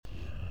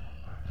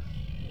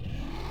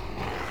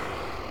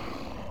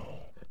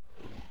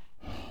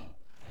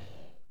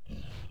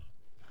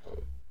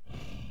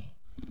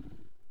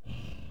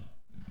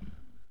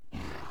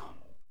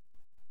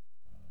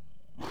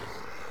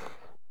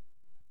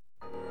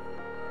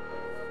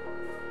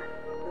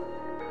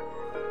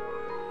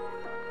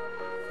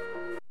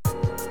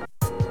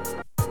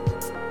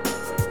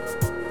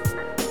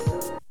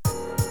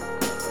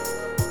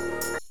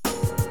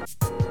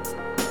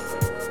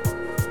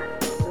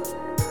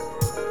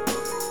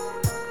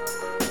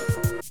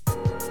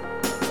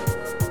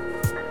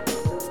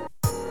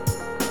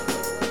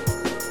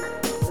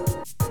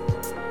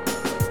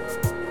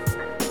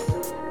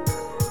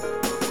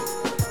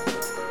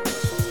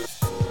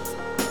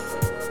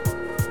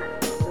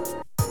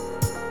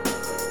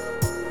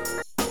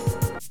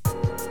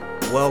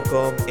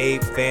Welcome,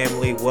 Ape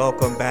family.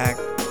 Welcome back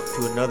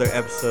to another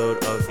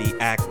episode of the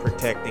Act,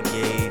 Protect,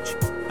 Engage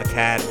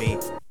Academy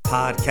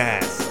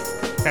podcast.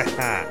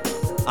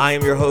 I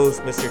am your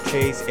host, Mr.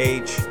 Chase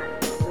H.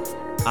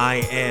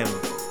 I am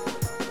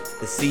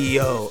the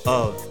CEO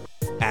of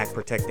Act,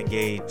 Protect,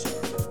 Engage.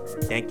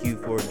 Thank you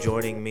for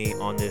joining me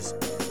on this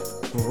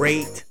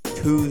great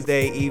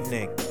Tuesday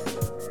evening.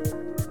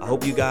 I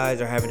hope you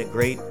guys are having a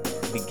great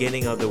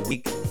beginning of the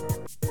week.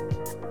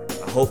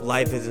 I hope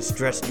life isn't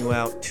stressing you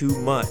out too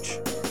much.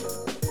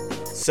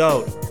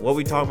 So, what are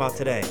we talking about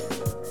today?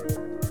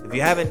 If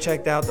you haven't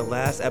checked out the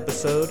last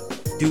episode,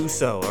 do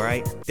so, all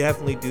right?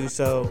 Definitely do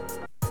so.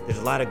 There's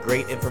a lot of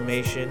great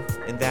information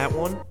in that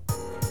one.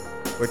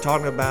 We're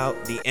talking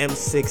about the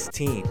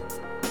M16,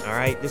 all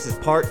right? This is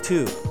part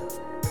two,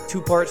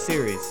 two-part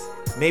series,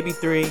 maybe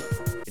three.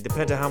 It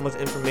depends on how much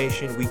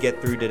information we get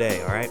through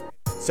today, all right?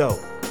 So,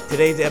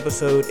 today's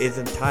episode is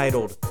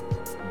entitled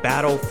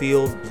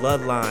Battlefield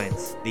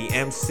Bloodlines, the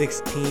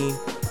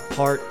M16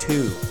 Part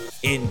 2.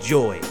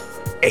 Enjoy,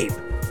 Ape.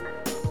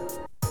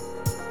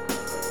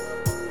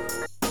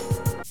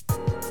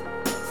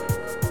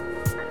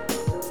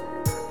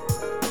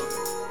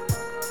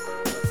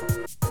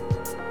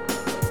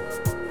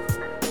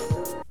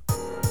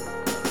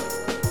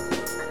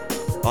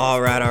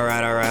 All right.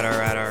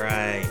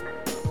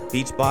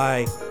 Beats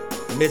by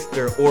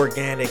Mr.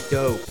 Organic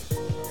Dope.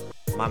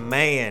 My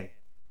man.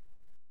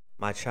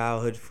 My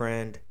childhood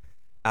friend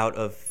out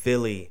of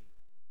Philly,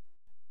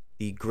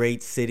 the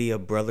great city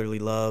of brotherly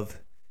love.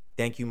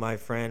 Thank you, my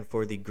friend,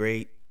 for the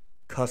great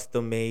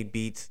custom-made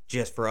beats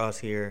just for us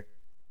here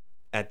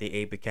at the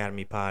Ape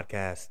Academy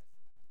podcast.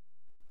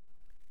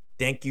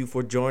 Thank you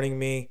for joining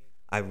me.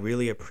 I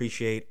really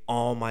appreciate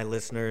all my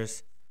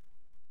listeners.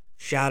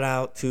 Shout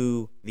out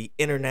to the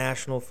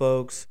international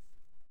folks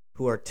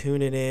who are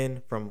tuning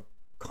in from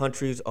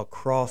countries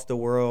across the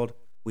world.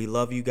 We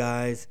love you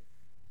guys.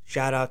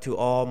 Shout out to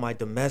all my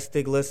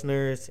domestic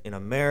listeners in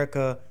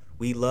America.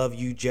 We love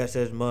you just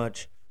as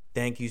much.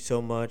 Thank you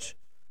so much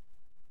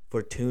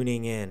for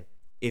tuning in.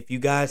 If you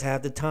guys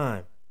have the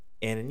time,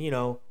 and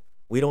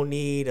we don't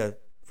need a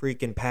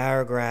freaking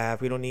paragraph.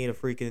 We don't need a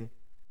freaking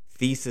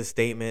thesis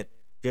statement.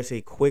 Just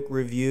a quick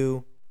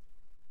review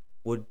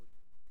would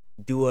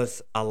do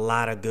us a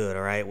lot of good,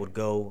 all right? Would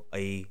go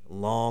a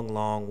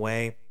long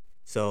way.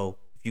 So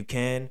if you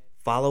can,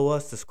 follow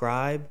us,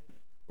 subscribe,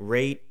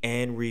 rate,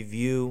 and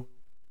review.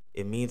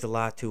 It means a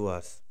lot to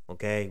us,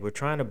 okay? We're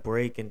trying to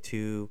break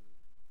into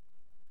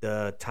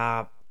the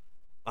top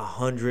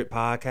 100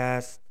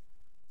 podcasts,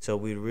 so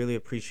we'd really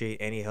appreciate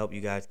any help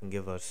you guys can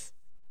give us.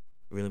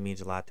 It really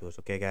means a lot to us,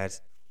 okay,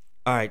 guys?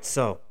 All right,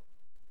 so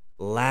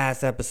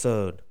last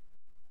episode,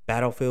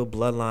 Battlefield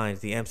Bloodlines,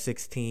 the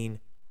M16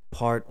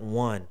 Part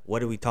 1. What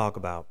did we talk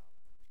about?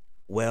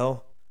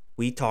 Well,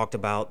 we talked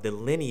about the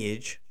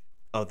lineage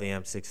of the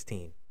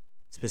M16,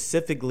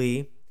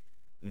 specifically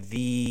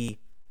the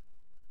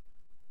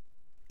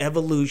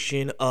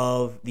evolution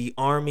of the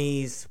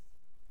Army's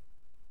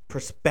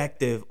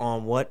perspective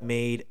on what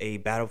made a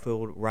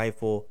battlefield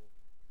rifle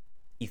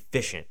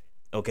efficient.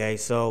 Okay,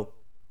 so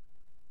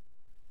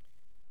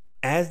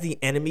as the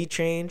enemy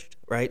changed,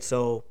 right?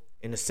 So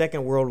in the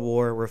Second World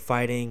War, we're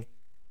fighting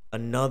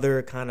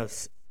another kind of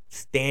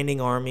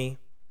standing army.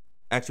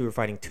 Actually, we're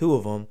fighting two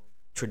of them.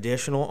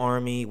 Traditional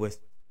army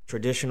with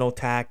traditional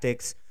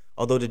tactics.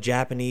 Although the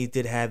Japanese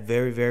did have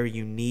very, very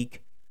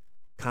unique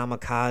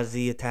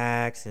kamikaze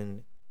attacks,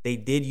 and they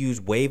did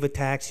use wave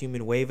attacks,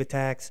 human wave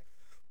attacks,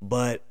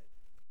 but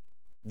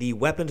the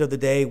weapons of the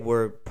day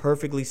were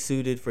perfectly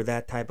suited for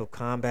that type of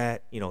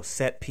combat.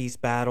 Set piece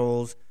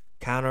battles,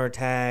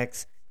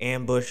 counterattacks,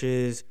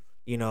 ambushes,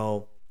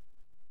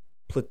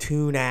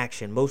 platoon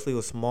action, mostly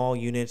with small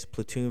units,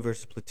 platoon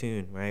versus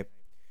platoon, right?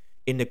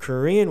 In the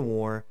Korean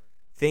War,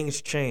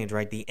 things changed,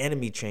 right? The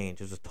enemy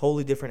changed. It was a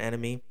totally different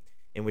enemy,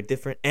 and with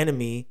different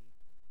enemy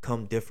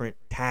come different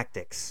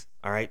tactics,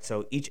 all right?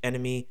 So each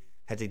enemy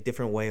has a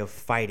different way of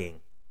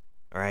fighting,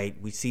 all right?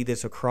 We see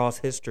this across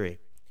history.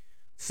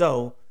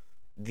 So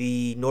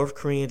the North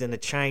Koreans and the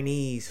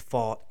Chinese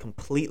fought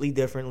completely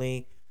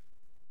differently.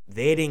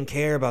 They didn't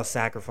care about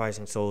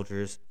sacrificing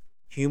soldiers.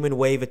 Human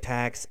wave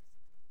attacks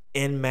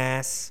en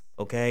masse,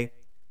 okay?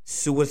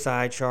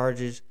 Suicide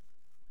charges.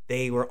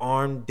 They were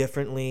armed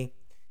differently.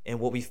 And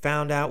what we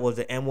found out was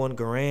the M1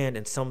 Garand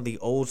and some of the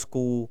old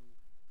school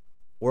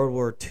World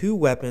War II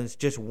weapons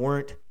just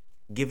weren't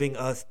giving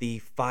us the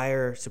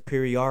fire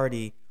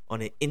superiority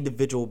on an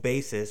individual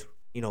basis,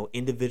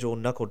 individual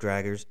knuckle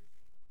draggers,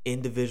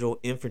 individual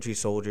infantry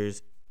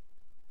soldiers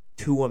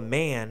to a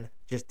man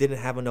just didn't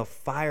have enough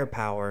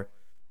firepower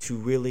to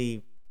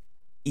really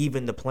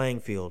even the playing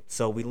field.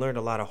 So we learned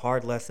a lot of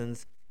hard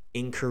lessons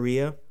in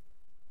Korea,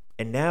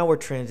 and now we're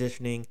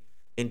transitioning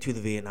into the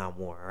Vietnam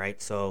War, all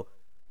right? So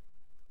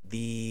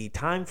the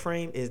time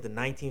frame is the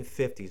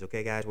 1950s,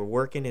 okay, guys? We're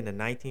working in the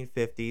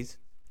 1950s.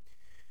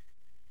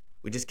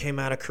 We just came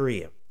out of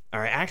Korea.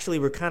 All right, actually,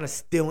 we're kind of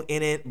still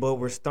in it, but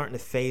we're starting to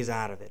phase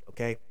out of it,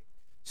 okay?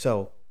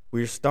 So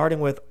we're starting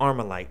with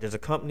Armalite. There's a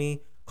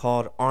company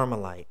called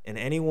Armalite. And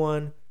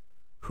anyone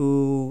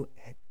who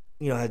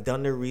has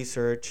done their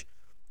research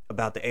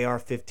about the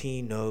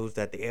AR-15 knows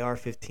that the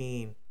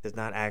AR-15 does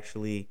not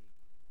actually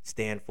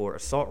stand for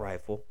assault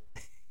rifle.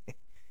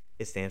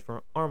 It stands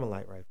for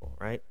Armalite rifle,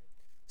 right?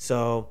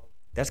 So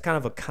that's kind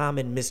of a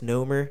common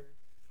misnomer.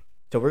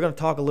 So we're going to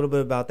talk a little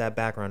bit about that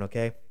background,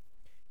 okay?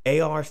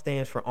 AR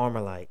stands for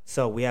Armalite.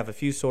 So we have a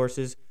few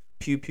sources: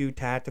 Pew Pew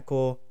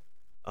Tactical,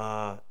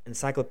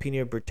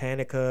 Encyclopedia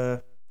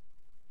Britannica,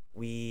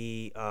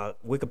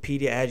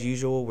 Wikipedia as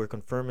usual. We're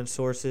confirming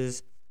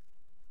sources.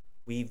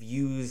 We've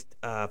used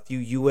a few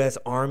U.S.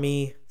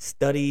 Army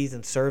studies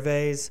and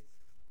surveys.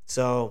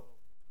 So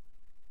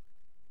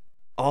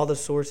all the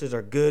sources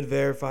are good,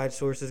 verified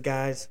sources,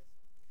 guys.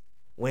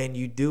 When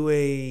you do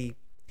a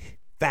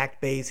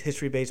fact-based,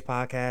 history-based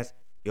podcast,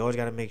 you always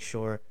got to make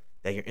sure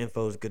that your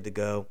info is good to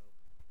go.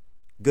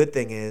 Good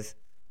thing is,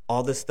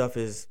 all this stuff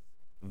is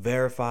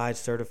verified,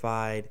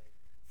 certified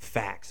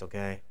facts,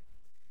 okay?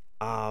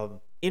 And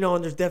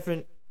there's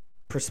different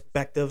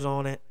perspectives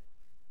on it,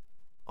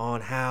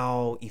 on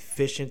how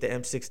efficient the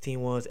M16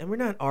 was. And we're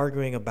not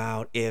arguing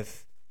about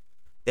if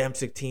the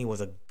M16 was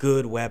a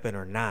good weapon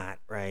or not,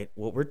 right?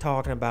 What we're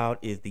talking about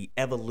is the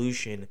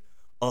evolution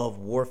of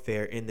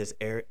warfare in this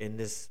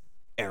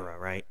era,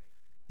 right?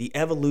 The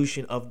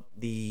evolution of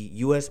the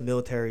U.S.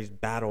 military's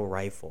battle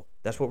rifle.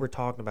 That's what we're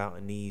talking about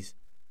in these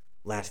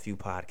last few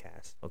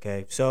podcasts,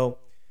 okay? So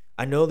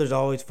I know there's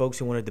always folks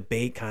who want to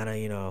debate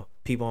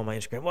people on my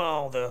Instagram.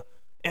 Well, the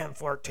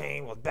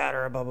M14 was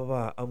better, blah, blah,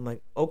 blah. I'm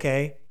like,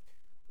 okay,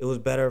 it was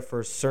better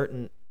for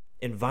certain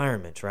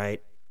environments,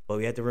 right? But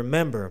we have to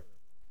remember,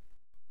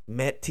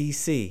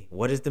 MET-TC,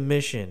 what is the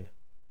mission?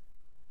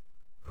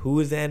 Who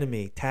is the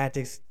enemy?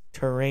 Tactics,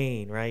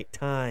 terrain, right?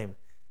 Time,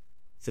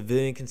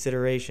 civilian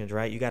considerations,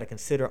 right? You got to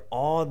consider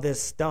all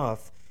this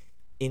stuff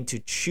into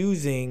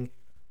choosing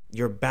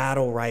your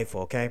battle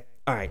rifle, okay?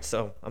 All right,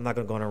 so I'm not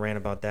going to go on a rant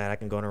about that. I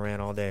can go on a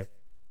rant all day.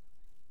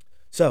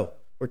 So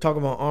we're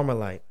talking about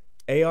Armalite.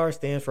 AR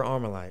stands for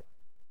Armalite.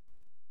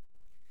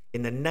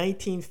 In the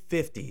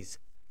 1950s,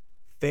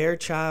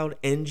 Fairchild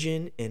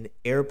Engine and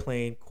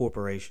Airplane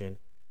Corporation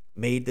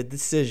made the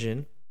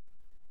decision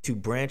to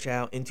branch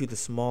out into the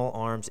small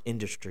arms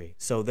industry.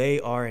 So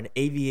they are an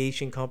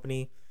aviation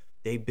company.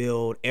 They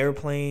build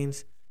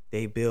airplanes.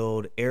 They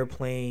build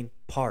airplane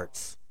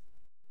parts,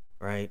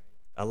 right?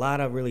 A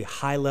lot of really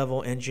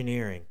high-level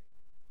engineering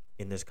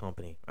in this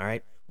company, all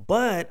right?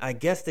 But I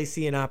guess they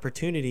see an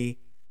opportunity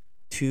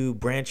to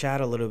branch out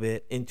a little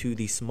bit into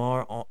the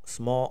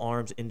small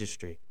arms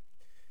industry.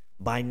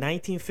 By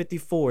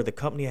 1954, the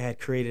company had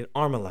created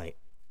Armalite.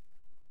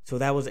 So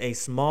that was a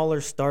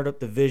smaller startup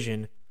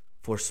division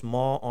for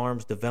small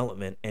arms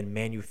development and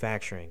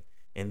manufacturing.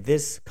 And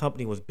this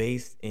company was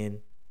based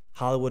in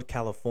Hollywood,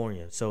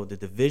 California. So the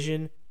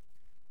division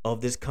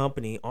of this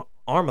company,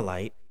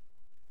 Armalite,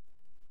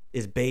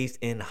 is based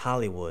in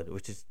Hollywood,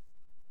 which is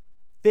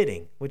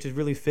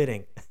really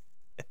fitting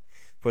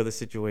for the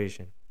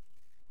situation.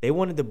 They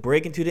wanted to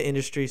break into the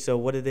industry, so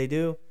what did they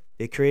do?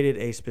 They created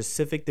a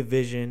specific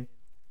division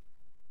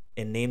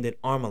and named it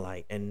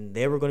Armalite, and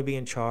they were going to be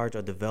in charge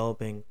of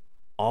developing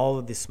all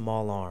of the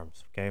small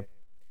arms, okay?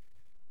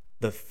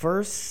 The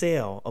first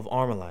sale of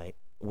Armalite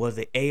was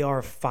the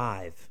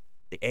AR-5,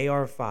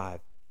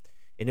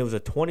 and it was a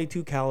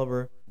 .22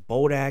 caliber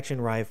bolt action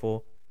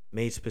rifle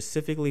made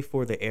specifically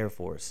for the Air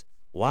Force.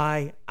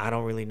 Why? I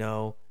don't really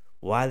know.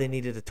 Why they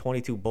needed a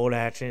 .22 bolt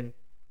action,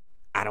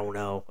 I don't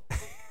know.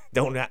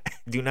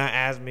 Do not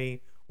ask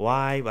me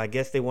why. I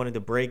guess they wanted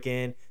to break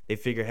in. They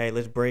figured, hey,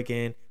 let's break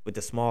in with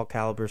the small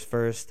calibers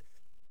first.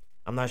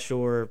 I'm not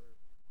sure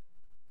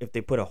if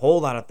they put a whole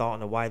lot of thought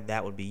into why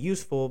that would be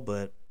useful,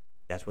 but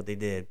that's what they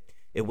did.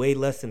 It weighed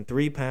less than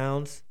 3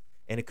 pounds,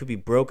 and it could be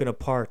broken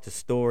apart to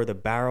store the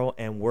barrel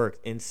and work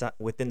inside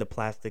within the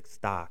plastic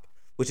stock,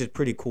 which is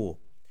pretty cool.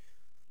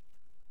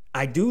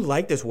 I do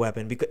like this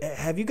weapon because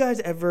have you guys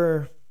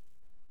ever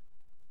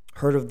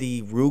heard of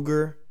the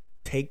Ruger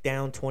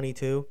Takedown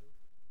 22?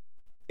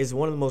 It's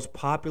one of the most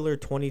popular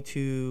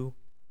 22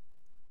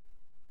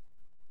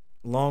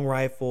 long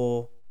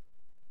rifle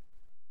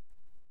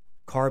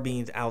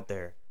carbines out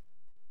there,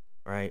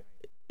 right?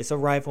 It's a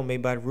rifle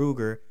made by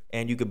Ruger,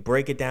 and you could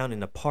break it down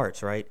into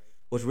parts, right?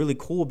 What's really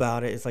cool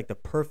about it is like the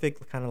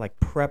perfect kind of like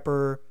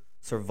prepper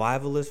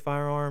survivalist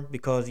firearm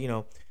because,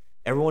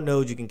 everyone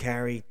knows you can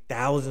carry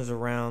thousands of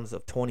rounds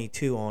of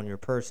 22 on your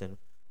person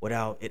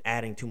without it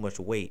adding too much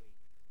weight.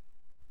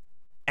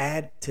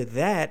 Add to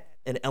that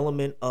an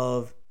element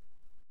of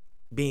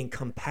being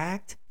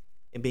compact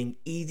and being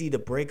easy to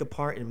break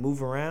apart and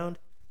move around.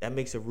 That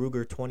makes a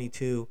Ruger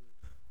 22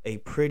 a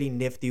pretty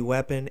nifty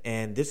weapon,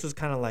 and this was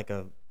kind of like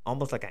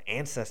almost like an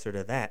ancestor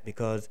to that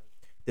because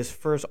this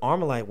first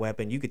Armalite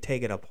weapon, you could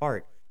take it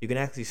apart. You can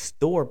actually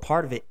store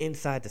part of it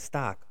inside the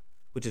stock,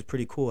 which is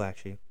pretty cool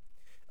actually.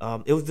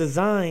 It was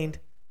designed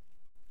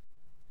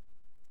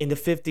in the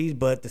 50s,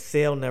 but the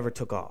sale never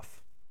took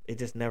off. It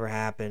just never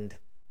happened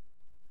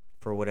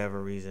for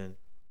whatever reason.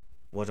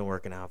 Wasn't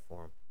working out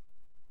for him.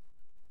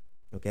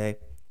 Okay?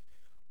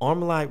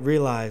 Armalite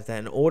realized that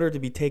in order to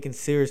be taken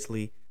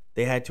seriously,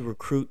 they had to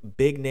recruit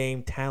big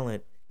name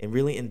talent and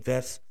really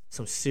invest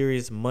some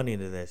serious money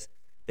into this.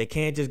 They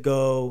can't just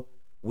go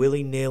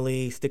willy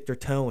nilly, stick their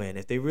toe in.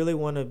 If they really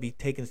want to be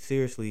taken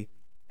seriously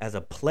as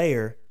a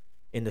player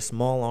in the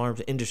small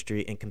arms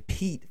industry and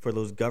compete for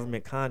those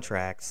government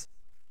contracts,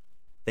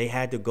 they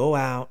had to go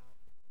out,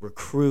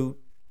 recruit,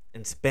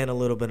 and spend a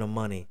little bit of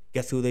money.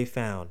 Guess who they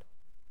found?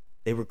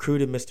 They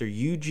recruited Mr.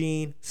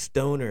 Eugene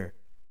Stoner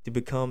to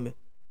become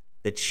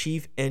the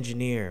chief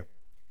engineer.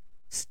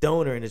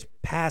 Stoner, in his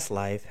past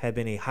life, had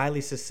been a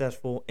highly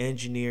successful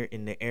engineer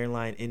in the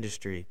airline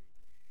industry.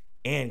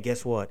 And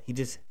guess what? He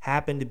just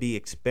happened to be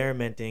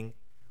experimenting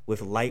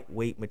with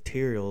lightweight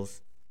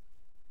materials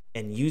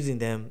and using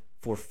them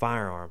for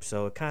firearms.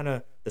 So it kind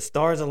of, the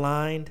stars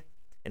aligned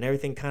and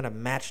everything kind of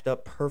matched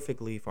up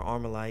perfectly for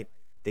Armalite.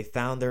 They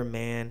found their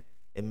man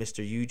in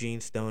Mr.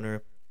 Eugene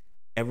Stoner.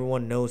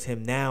 Everyone knows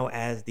him now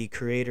as the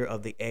creator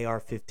of the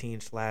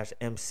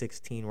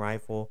AR-15/M16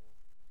 rifle,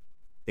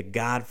 the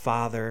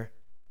godfather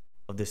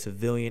of the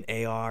civilian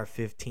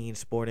AR-15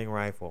 sporting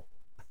rifle.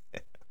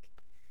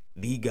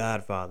 The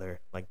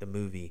Godfather, like the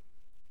movie.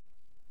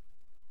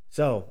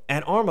 So,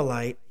 at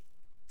Armalite,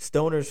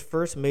 Stoner's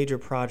first major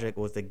project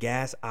was the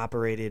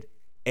gas-operated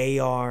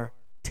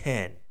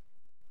AR-10.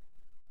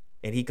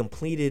 And he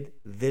completed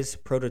this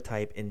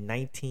prototype in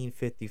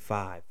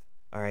 1955.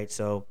 All right,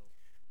 so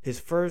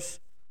his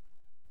first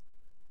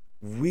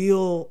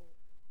real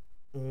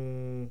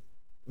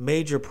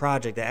major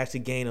project that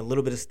actually gained a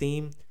little bit of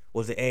steam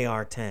was the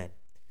AR-10.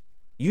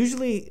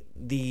 Usually,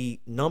 the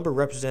number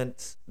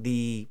represents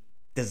the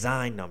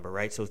design number,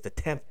 right? So it's the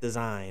 10th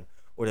design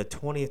or the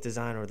 20th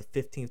design or the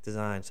 15th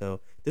design. So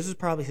this is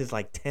probably his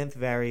like 10th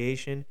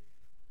variation.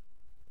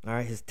 All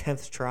right, his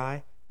 10th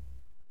try.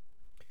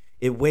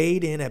 It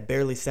weighed in at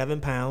barely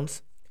 7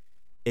 pounds.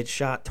 It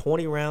shot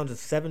 20 rounds of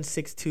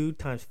 7.62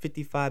 times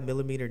 55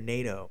 millimeter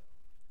NATO.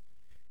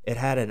 It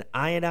had an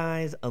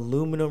iodized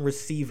aluminum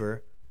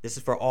receiver. This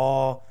is for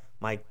all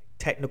my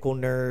technical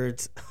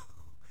nerds,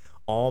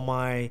 all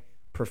my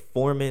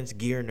performance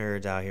gear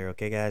nerds out here,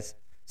 okay, guys?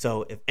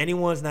 So if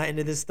anyone's not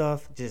into this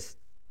stuff, just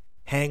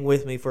hang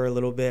with me for a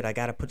little bit. I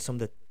got to put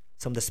some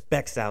of the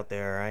specs out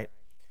there, all right?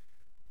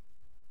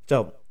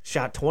 So,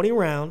 shot 20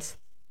 rounds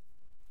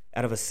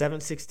out of a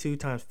 7.62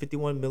 times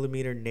 51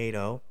 millimeter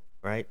NATO,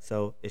 right?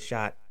 So, it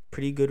shot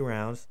pretty good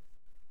rounds,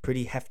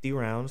 pretty hefty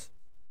rounds.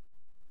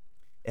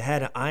 It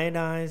had an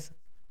iodized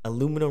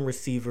aluminum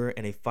receiver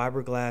and a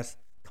fiberglass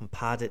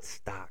composite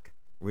stock.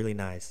 Really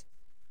nice.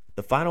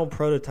 The final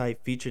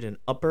prototype featured an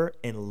upper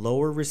and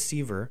lower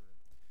receiver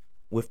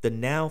with the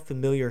now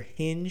familiar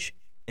hinge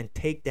and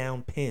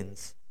takedown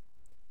pins.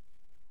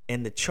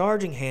 And the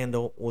charging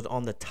handle was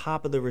on the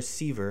top of the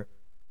receiver,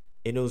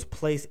 and it was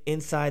placed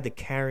inside the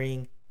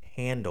carrying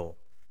handle.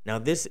 Now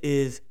this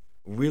is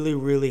really,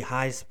 really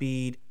high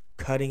speed,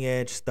 cutting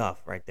edge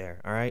stuff right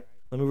there, all right?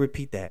 Let me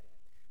repeat that.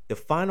 The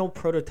final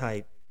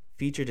prototype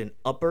featured an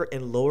upper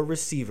and lower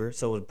receiver,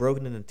 so it was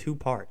broken into two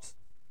parts,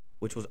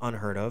 which was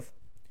unheard of,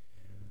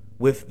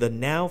 with the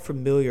now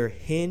familiar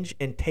hinge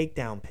and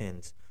takedown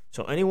pins.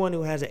 So anyone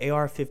who has an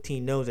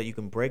AR-15 knows that you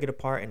can break it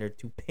apart and there are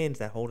two pins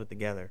that hold it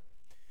together.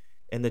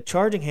 And the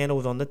charging handle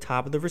was on the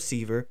top of the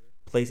receiver,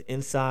 placed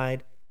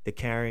inside the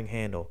carrying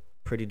handle.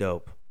 Pretty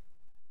dope.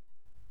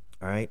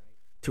 All right.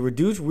 To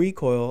reduce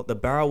recoil, the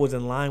barrel was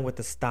in line with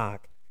the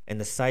stock and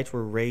the sights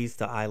were raised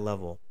to eye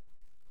level.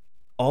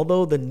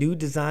 Although the new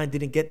design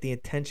didn't get the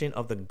attention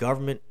of the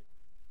government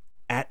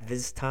at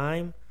this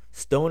time,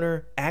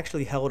 Stoner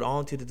actually held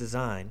on to the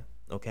design,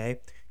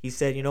 okay? He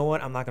said, you know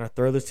what, I'm not going to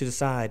throw this to the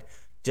side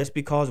just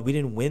because we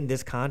didn't win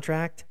this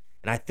contract.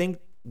 And I think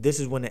this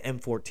is when the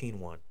M14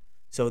 won.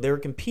 So they were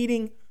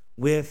competing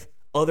with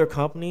other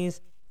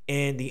companies,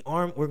 and the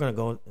Army, we're going to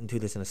go into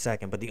this in a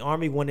second, but the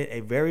Army wanted a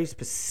very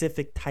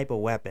specific type of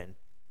weapon.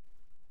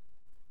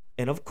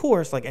 And of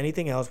course, like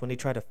anything else, when they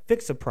try to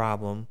fix a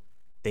problem,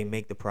 they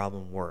make the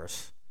problem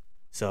worse.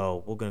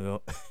 So we're going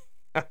to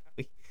go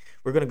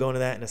we're going to go into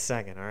that in a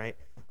second, all right?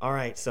 All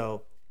right,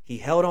 so he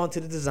held on to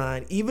the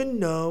design even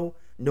though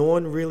no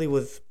one really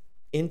was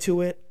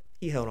into it.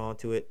 He held on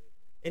to it,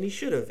 and he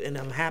should have, and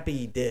I'm happy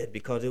he did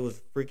because it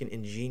was freaking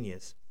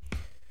ingenious.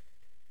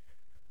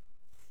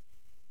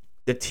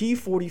 The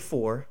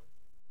T-44,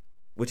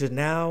 which is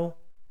now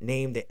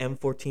named the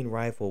M14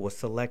 rifle, was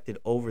selected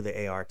over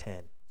the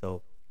AR-10.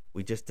 So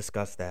we just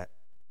discussed that.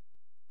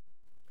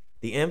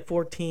 The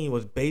M14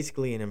 was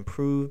basically an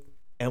improved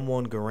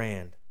M1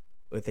 Garand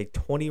with a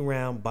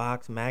 20-round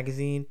box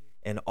magazine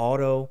and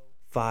auto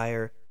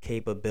fire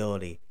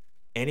capability.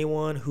 Any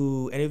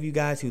of you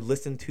guys who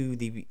listened to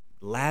the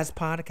last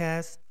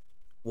podcast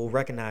will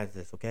recognize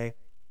this, okay?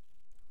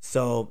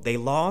 So they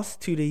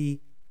lost to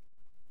the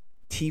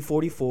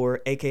T-44,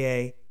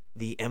 aka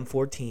the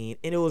M14,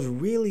 and it was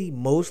really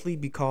mostly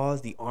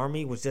because the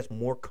Army was just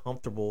more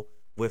comfortable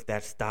with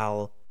that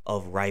style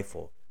of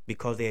rifle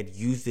because they had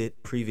used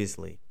it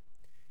previously.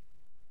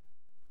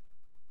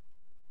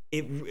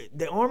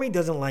 The Army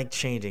doesn't like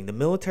changing. The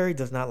military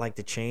does not like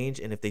to change,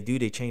 and if they do,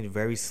 they change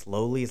very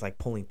slowly. It's like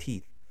pulling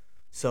teeth.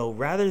 So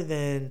rather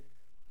than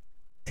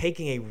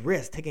taking a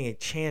risk, taking a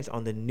chance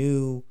on the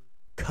new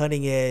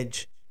cutting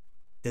edge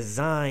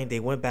design, they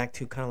went back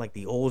to kind of like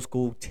the old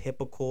school,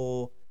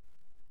 typical,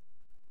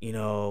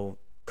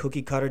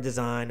 cookie cutter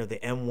design of the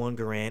M1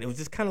 Garand. It was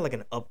just kind of like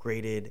an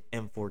upgraded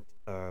M1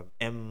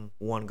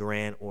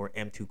 Garand or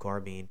M2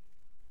 carbine.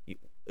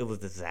 It was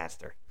a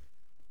disaster.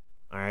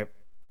 All right.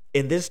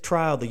 In this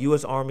trial, the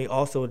U.S. Army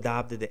also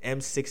adopted the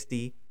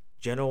M60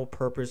 general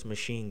purpose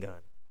machine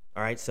gun.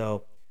 All right.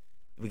 So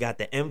we got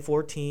the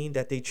M14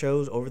 that they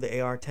chose over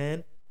the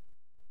AR-10,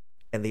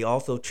 and they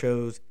also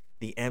chose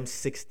the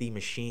M60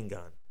 machine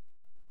gun.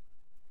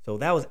 So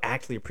that was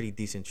actually a pretty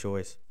decent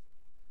choice.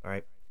 All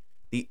right.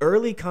 The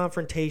early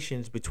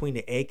confrontations between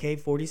the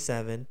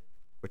AK-47,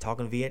 we're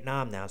talking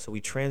Vietnam now, so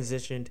we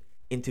transitioned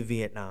into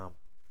Vietnam.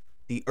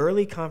 The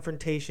early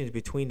confrontations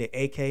between the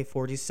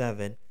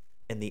AK-47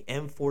 and the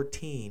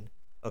M14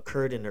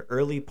 occurred in the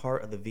early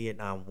part of the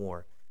Vietnam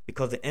War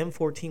because the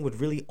M14 was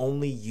really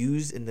only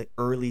used in the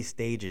early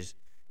stages.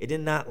 It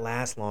did not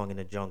last long in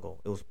the jungle.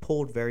 It was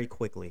pulled very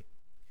quickly.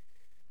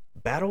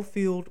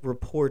 Battlefield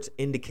reports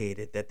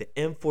indicated that the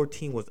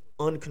M14 was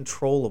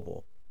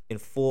uncontrollable in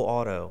full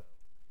auto.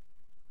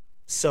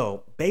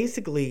 So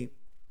basically,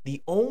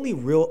 the only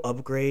real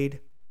upgrade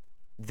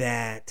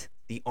that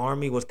the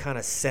Army was kind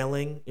of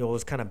selling,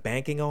 was kind of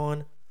banking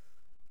on,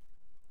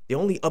 the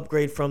only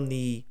upgrade from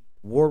the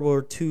World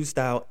War II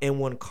style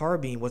M1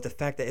 carbine was the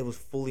fact that it was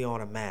fully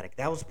automatic.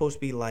 That was supposed to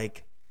be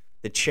like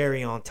the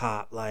cherry on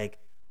top. Like,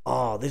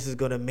 oh, this is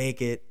going to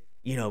make it,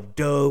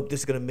 dope. This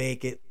is going to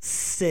make it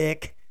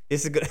sick.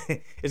 It's going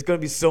to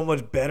be so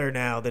much better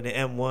now than the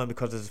M1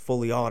 because it's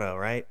fully auto,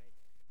 right?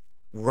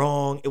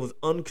 Wrong. It was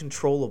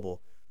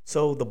uncontrollable.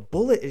 So the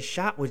bullet it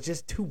shot was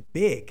just too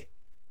big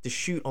to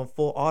shoot on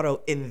full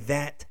auto in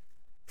that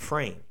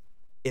frame,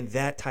 in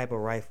that type of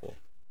rifle.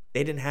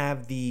 They didn't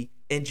have the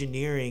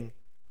engineering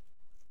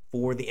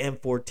for the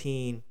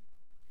M14.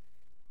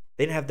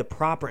 They didn't have the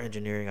proper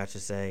engineering, I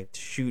should say, to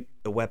shoot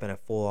the weapon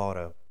at full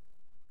auto.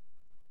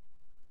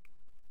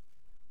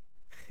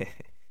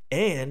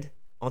 And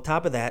on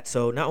top of that,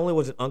 so not only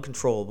was it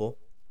uncontrollable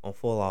on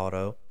full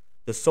auto,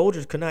 the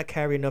soldiers could not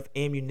carry enough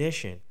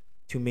ammunition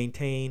to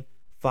maintain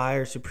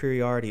fire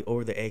superiority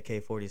over the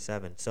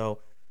AK-47. So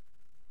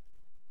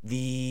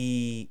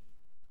the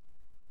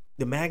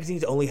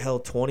magazines only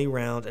held 20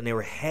 rounds, and they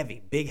were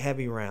heavy, big,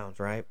 heavy rounds,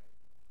 right?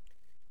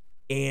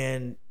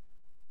 And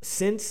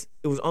since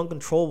it was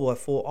uncontrollable at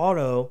full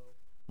auto,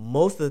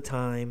 most of the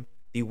time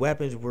the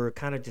weapons were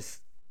kind of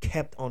just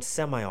kept on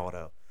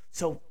semi-auto.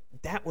 So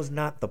that was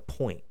not the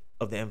point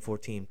of the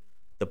M14.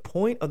 The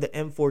point of the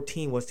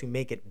M14 was to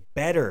make it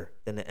better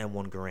than the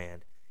M1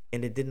 Garand,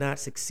 and it did not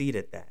succeed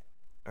at that.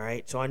 All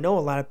right. So I know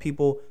a lot of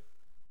people,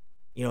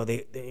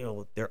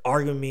 they're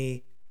arguing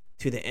me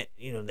to the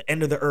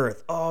end of the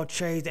earth. Oh,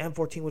 Chase, the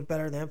M14 was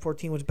better. The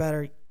M14 was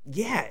better.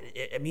 Yeah,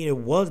 it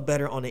was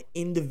better on an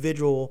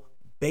individual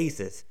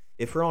basis.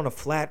 If we're on a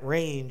flat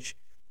range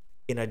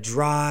in a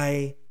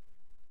dry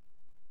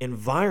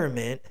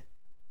environment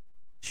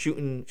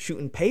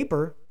shooting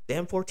paper, the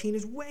M14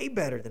 is way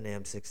better than the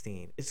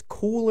M16. It's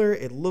cooler.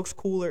 It looks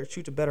cooler. It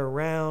shoots a better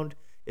round.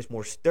 It's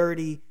more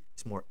sturdy.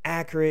 It's more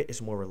accurate.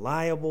 It's more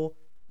reliable.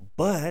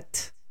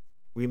 But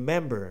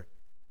remember,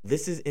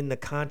 this is in the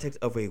context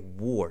of a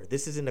war.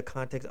 This is in the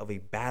context of a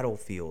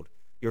battlefield.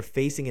 You're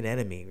facing an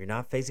enemy. You're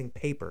not facing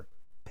paper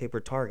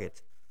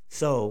targets.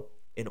 So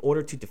in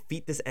order to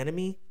defeat this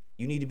enemy,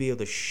 you need to be able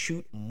to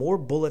shoot more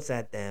bullets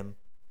at them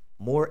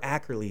more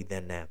accurately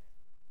than them.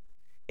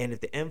 And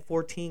if the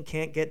M14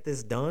 can't get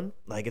this done,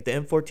 like if the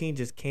M14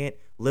 just can't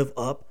live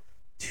up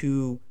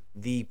to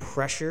the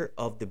pressure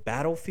of the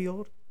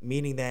battlefield,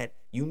 meaning that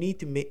you need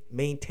to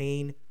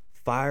maintain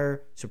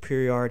fire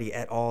superiority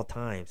at all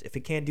times. If it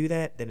can't do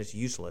that, then it's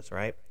useless,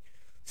 right?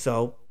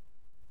 So,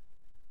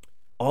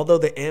 although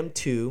the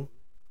M2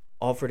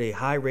 offered a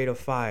high rate of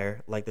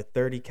fire, like the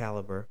 30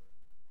 caliber.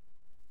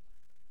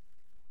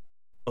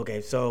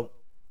 Okay, so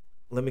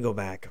let me go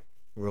back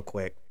real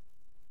quick.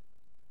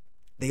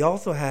 They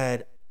also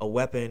had a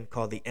weapon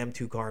called the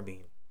M2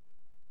 carbine.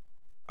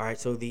 All right,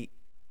 so the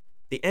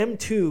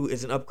M2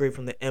 is an upgrade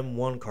from the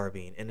M1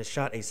 carbine, and it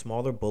shot a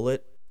smaller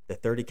bullet, the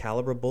 30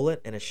 caliber bullet,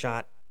 and it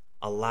shot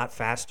a lot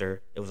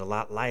faster. It was a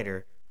lot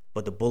lighter,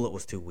 but the bullet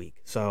was too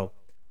weak. So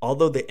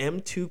although the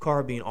M2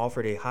 carbine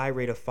offered a high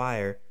rate of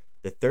fire,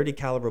 the 30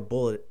 caliber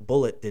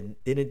bullet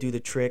didn't do the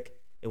trick.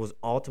 It was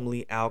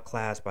ultimately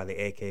outclassed by the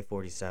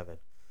AK-47.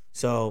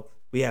 So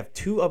we have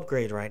two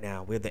upgrades right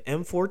now. We have the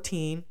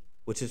M14,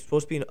 which is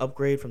supposed to be an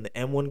upgrade from the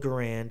M1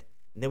 Garand,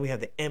 and then we have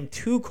the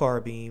M2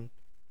 carbine,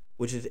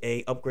 which is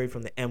a upgrade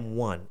from the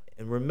M1.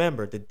 And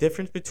remember, the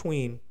difference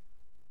between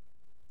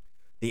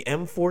the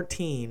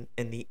M14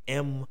 and the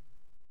M2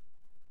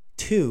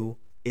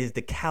 is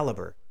the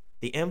caliber.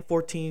 The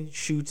M14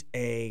 shoots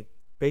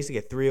basically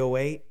a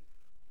 308,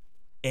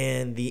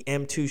 and the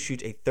M2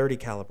 shoots a 30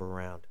 caliber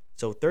round.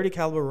 So 30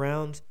 caliber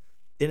rounds,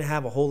 didn't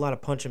have a whole lot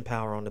of punching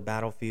power on the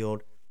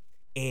battlefield,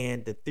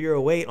 and the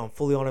 308 on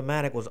fully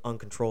automatic was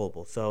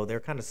uncontrollable. So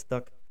they're kind of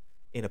stuck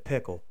in a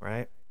pickle,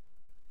 right?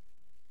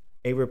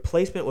 A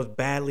replacement was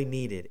badly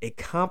needed, a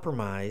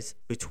compromise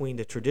between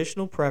the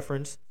traditional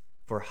preference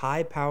for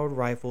high-powered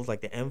rifles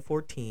like the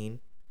M14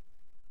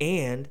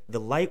 and the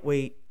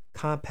lightweight,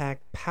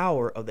 compact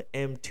power of the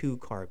M2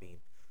 carbine.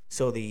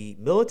 So the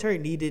military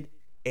needed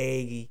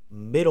a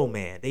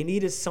middleman. They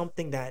needed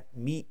something that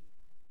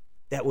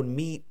would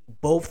meet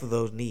both of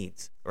those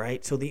needs,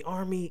 right? So the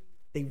Army,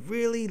 they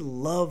really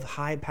love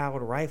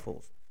high-powered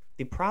rifles.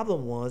 The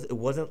problem was it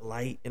wasn't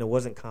light and it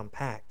wasn't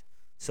compact.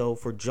 So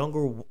for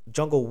jungle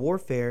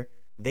warfare,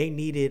 they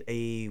needed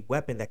a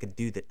weapon that could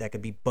do that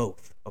could be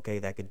both, okay?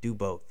 That could do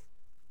both.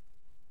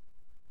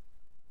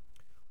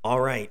 All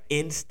right,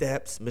 in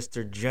steps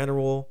Mr.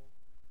 General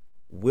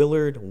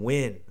Willard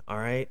Wynn, all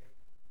right?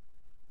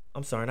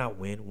 I'm sorry, not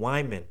Wynn,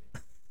 Wyman.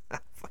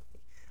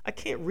 I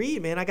can't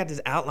read, man. I got this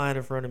outline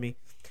in front of me.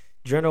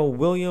 General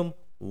William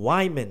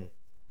Wyman.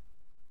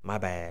 My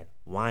bad,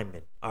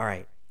 Wyman. All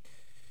right.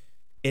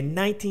 In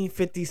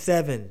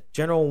 1957,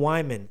 General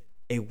Wyman,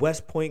 a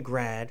West Point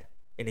grad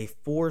and a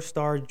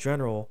 4-star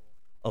general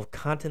of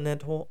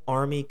Continental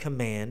Army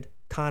Command,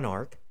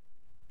 CONARC,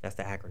 that's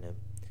the acronym.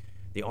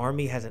 The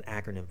Army has an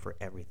acronym for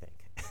everything.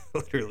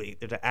 Literally,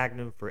 there's an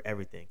acronym for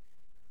everything.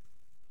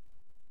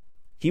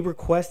 He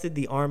requested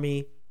the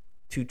Army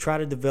to try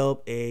to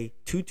develop a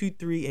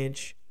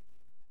 223-inch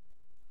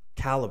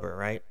caliber,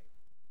 right?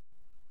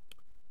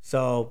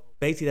 So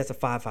basically, that's a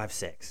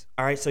 5.56.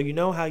 All right, so you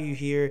know how you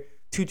hear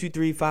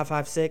 223,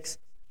 5.56?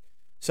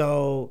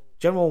 So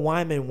General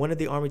Wyman wanted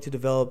the Army to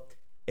develop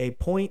a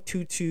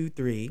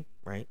 .223,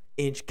 right,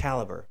 inch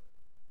caliber,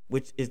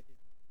 which is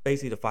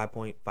basically the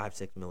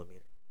 5.56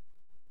 millimeter.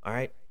 All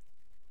right.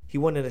 He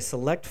wanted a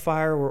select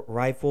fire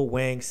rifle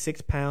weighing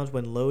 6 pounds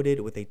when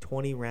loaded with a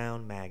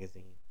 20-round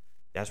magazine.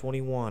 That's what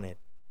he wanted.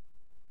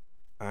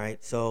 All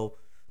right. So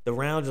the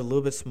rounds are a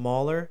little bit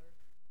smaller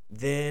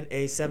than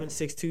a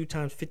 7.62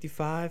 times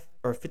 55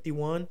 or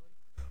 51,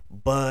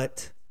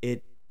 but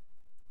it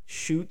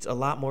shoots a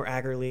lot more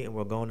accurately, and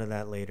we'll go into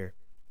that later.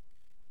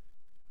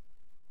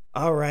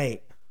 All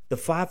right. The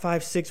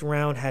 5.56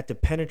 round had to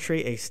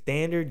penetrate a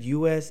standard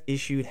U.S.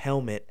 issued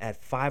helmet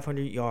at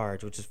 500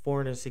 yards, which is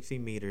 460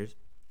 meters,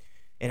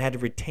 and had to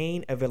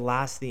retain a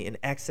velocity in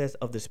excess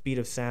of the speed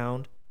of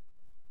sound,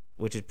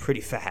 which is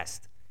pretty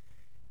fast.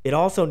 It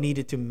also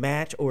needed to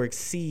match or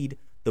exceed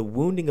the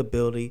wounding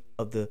ability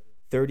of the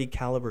 30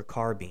 caliber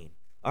carbine.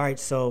 All right,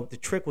 so the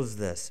trick was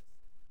this.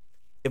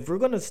 If we're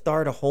going to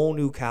start a whole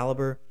new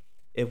caliber,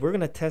 if we're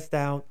going to test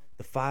out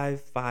the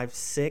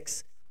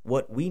 5.56,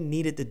 what we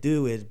needed to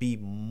do is be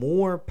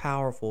more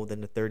powerful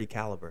than the 30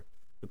 caliber,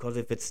 because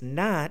if it's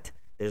not,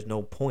 there's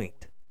no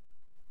point.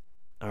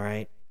 All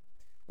right,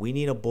 we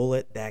need a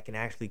bullet that can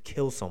actually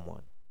kill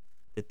someone.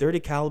 The 30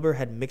 caliber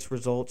had mixed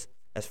results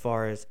as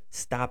far as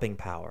stopping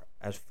power,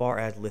 as far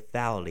as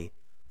lethality.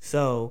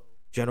 So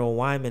General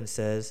Wyman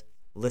says,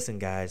 listen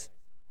guys,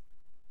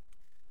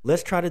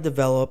 let's try to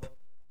develop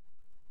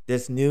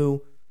this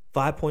new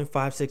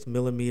 5.56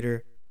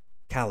 millimeter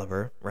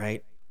caliber,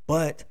 right?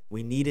 But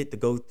we needed to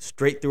go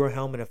straight through a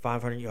helmet at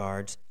 500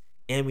 yards,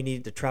 and we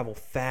needed to travel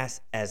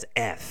fast as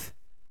F,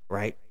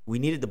 right? We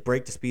needed to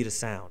break the speed of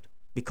sound,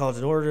 because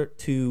in order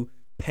to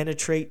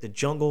penetrate the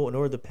jungle, in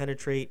order to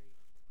penetrate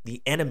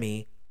the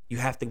enemy, you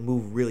have to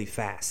move really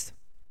fast,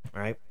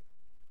 right?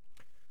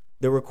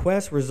 The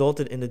request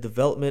resulted in the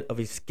development of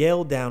a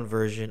scaled-down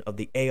version of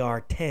the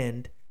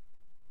AR-10,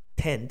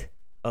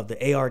 of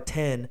the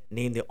AR-10,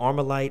 named the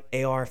Armalite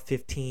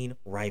AR-15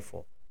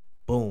 rifle.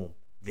 Boom,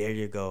 there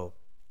you go.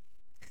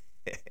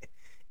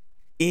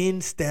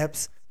 In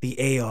steps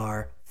the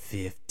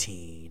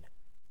AR-15.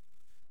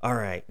 All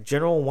right,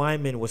 General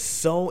Wyman was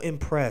so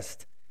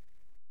impressed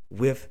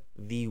with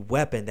the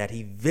weapon that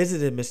he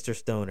visited Mr.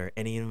 Stoner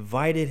and he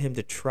invited him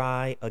to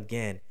try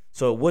again.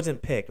 So it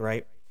wasn't picked,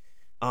 right?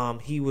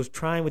 He was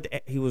fiddling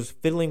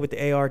with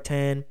the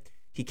AR-10.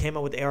 He came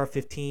up with the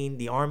AR-15.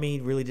 The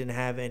Army really didn't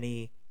have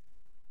any.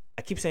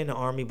 I keep saying the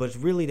Army, but it's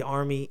really the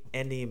Army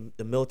and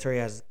the military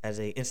as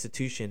a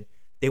institution.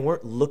 They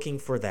weren't looking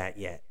for that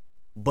yet,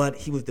 but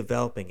he was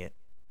developing it,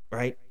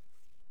 right?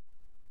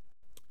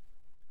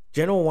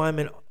 General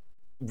Wyman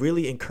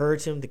really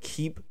encouraged him to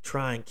keep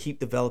trying, keep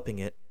developing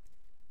it.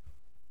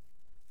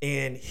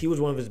 And he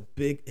was one of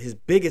his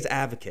biggest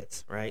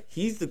advocates, right?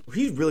 He's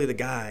really the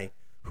guy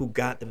who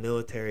got the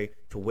military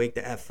to wake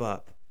the F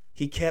up.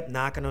 He kept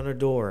knocking on the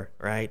door,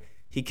 right?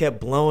 He kept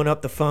blowing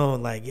up the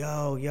phone like,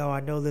 yo, I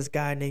know this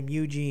guy named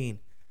Eugene.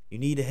 You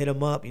need to hit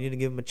him up. You need to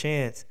give him a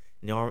chance.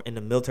 And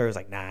the military was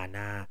like,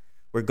 nah,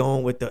 we're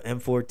going with the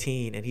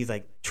M14. And he's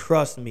like,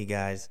 trust me,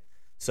 guys.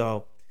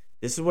 So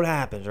this is what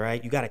happens,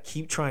 right? You got to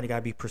keep trying. You got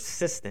to be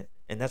persistent.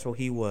 And that's what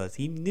he was.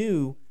 He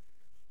knew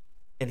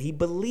and he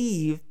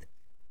believed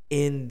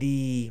in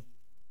the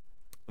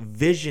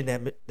vision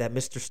that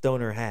Mr.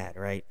 Stoner had,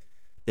 right?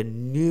 The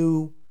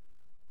new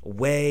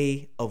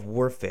way of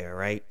warfare,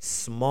 right?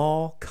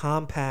 Small,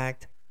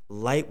 compact,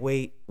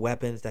 lightweight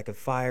weapons that could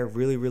fire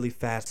really, really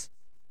fast.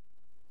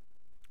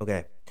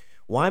 Okay.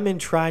 Wyman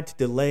tried to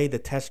delay the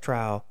test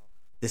trial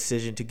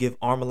decision to give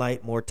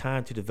Armalite more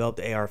time to develop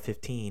the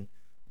AR-15,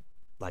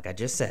 like I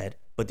just said,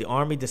 but the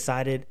Army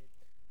decided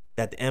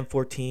that the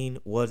M14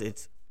 was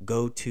its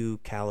go-to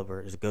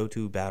caliber, its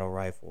go-to battle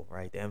rifle,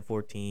 right? The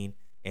M14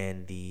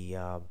 and the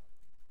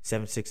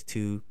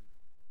 7.62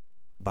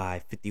 by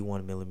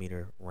 51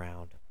 millimeter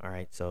round. All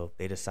right, so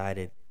they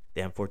decided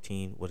the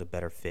M14 was a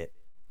better fit.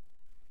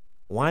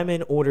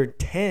 Wyman ordered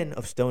 10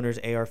 of Stoner's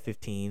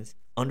AR-15s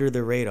under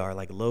the radar,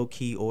 like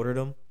low-key ordered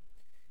them,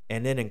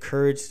 and then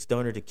encouraged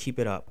Stoner to keep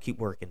it up, keep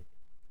working.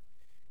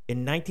 In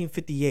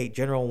 1958,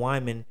 General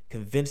Wyman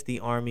convinced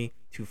the Army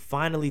to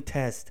finally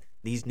test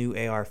these new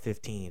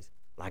AR-15s.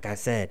 Like I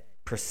said,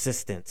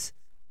 persistence.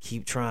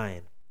 Keep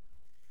trying.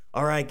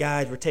 All right,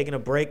 guys, we're taking a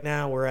break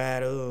now. We're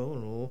at, I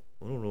don't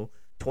know,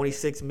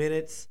 26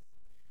 minutes.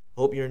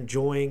 Hope you're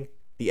enjoying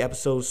the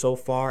episode so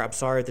far. I'm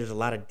sorry if there's a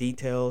lot of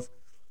details.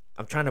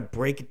 I'm trying to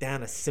break it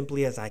down as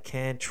simply as I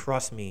can.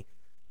 Trust me,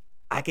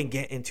 I can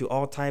get into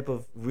all type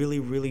of really,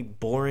 really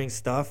boring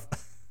stuff.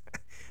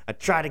 I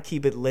try to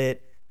keep it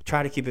lit,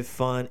 try to keep it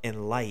fun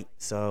and light.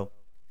 So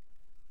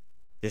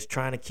just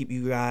trying to keep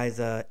you guys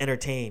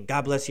entertained.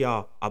 God bless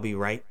y'all. I'll be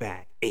right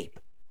back. Ape.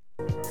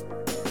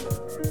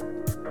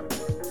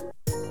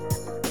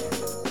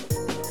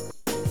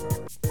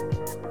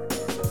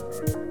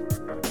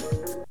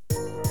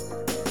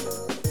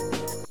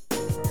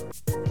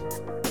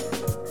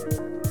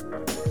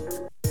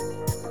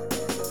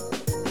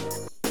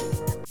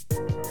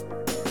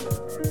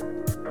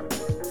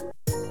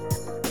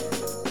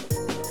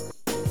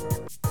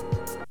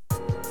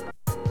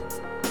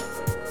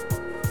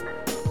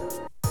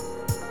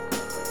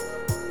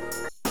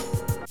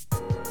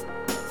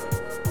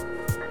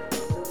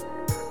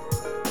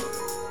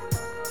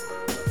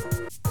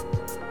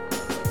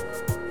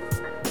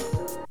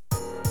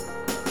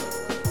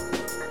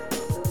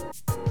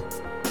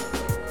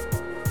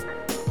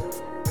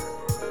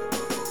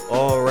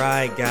 All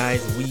right,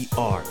 guys, we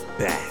are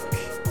back.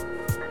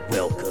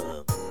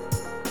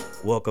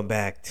 Welcome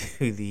back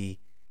to the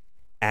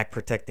Act,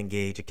 Protect,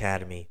 Engage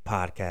Academy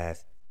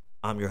podcast.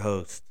 I'm your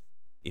host.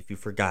 If you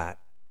forgot,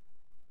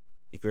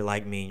 if you're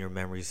like me and your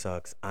memory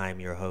sucks, I'm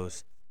your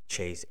host,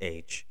 Chase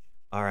H.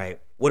 All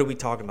right, what are we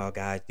talking about,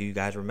 guys? Do you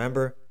guys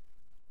remember?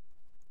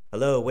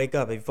 Hello, wake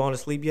up. Have you fallen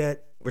asleep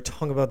yet? We're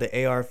talking about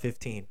the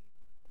AR-15.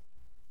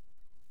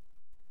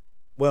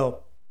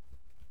 Well,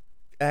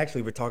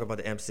 actually, we're talking about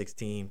the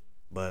M16,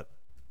 but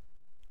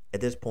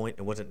at this point,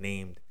 it wasn't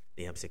named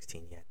the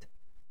M16 yet,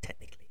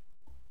 technically.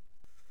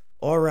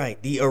 All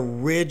right, the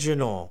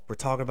original. We're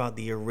talking about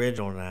the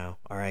original now.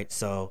 All right,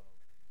 so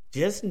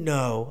just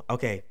know,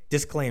 okay,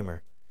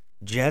 disclaimer.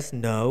 Just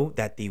know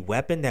that the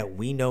weapon that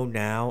we know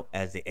now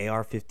as the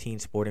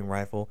AR-15 sporting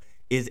rifle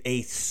is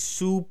a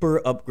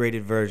super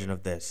upgraded version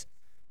of this.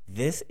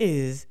 This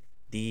is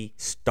the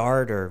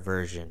starter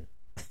version.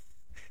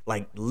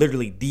 Like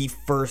literally the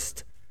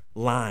first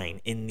line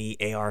in the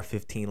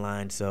AR-15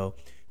 line. So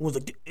it was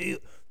like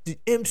the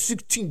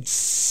M16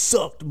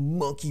 sucked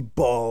monkey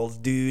balls,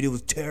 dude. It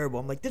was terrible.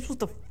 I'm like, this was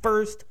the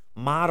first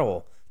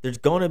model. There's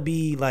gonna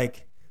be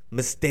like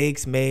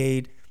mistakes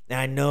made, and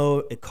I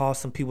know it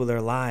cost some people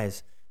their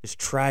lives. It's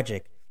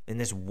tragic in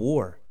this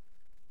war.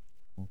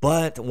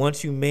 But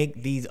once you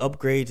make these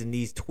upgrades and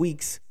these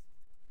tweaks,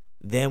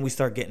 then we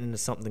start getting into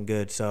something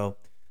good. So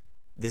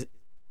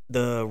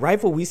the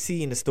rifle we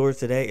see in the stores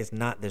today is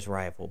not this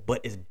rifle,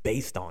 but it's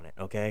based on it,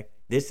 okay?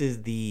 This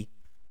is the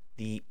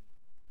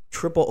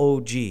triple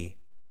OG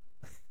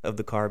of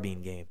the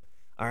carbine game,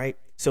 all right?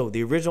 So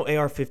the original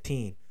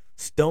AR-15,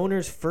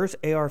 Stoner's first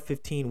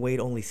AR-15 weighed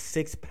only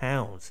 6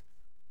 pounds.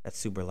 That's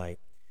super light.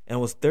 And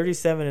was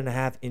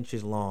 37.5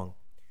 inches long.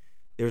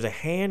 There was a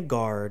hand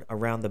guard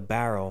around the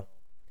barrel,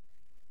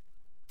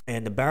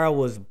 and the barrel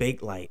was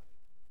Bakelite.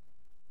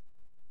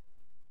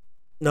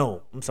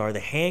 No, I'm sorry, the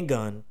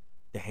handguard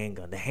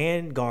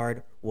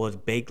was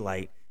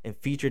Bakelite and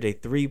featured a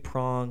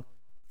 3-prong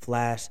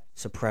flash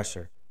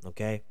suppressor,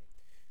 okay?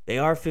 The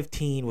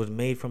AR-15 was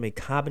made from a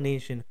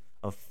combination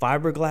of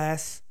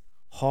fiberglass,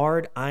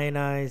 hard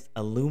ionized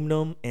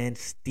aluminum, and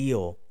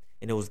steel,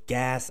 and it was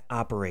gas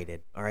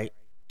operated, all right?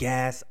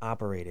 Gas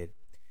operated.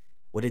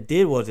 What it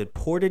did was it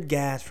ported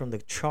gas from the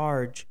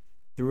charge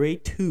through a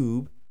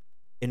tube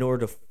in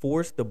order to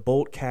force the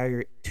bolt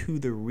carrier to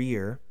the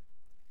rear,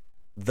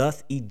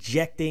 thus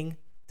ejecting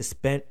the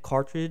spent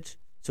cartridge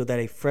so that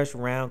a fresh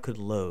round could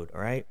load,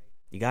 all right?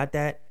 You got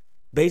that?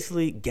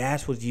 Basically,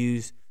 gas was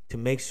used to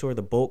make sure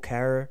the bolt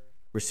carrier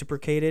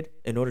reciprocated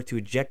in order to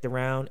eject the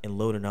round and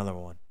load another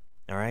one,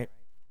 all right?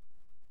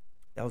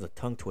 That was a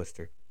tongue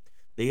twister.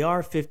 The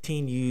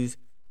AR-15 used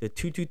the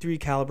 .223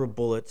 caliber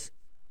bullets,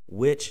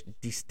 which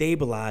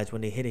destabilize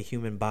when they hit a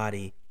human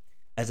body,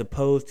 as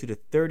opposed to the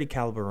 .30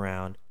 caliber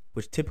round,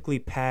 which typically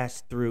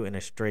pass through in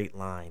a straight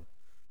line.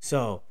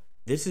 So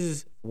this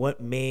is what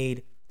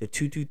made the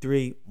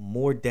 .223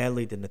 more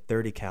deadly than the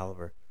 .30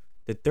 caliber.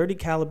 The .30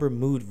 caliber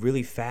moved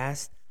really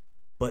fast,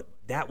 But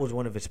that was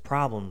one of its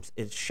problems.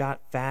 It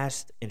shot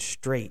fast and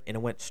straight, and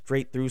it went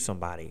straight through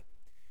somebody.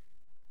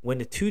 When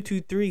the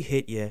 223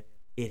 hit you,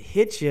 it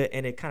hit you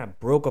and it kind of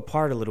broke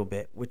apart a little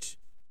bit, which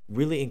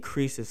really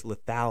increases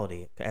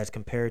lethality as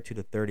compared to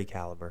the 30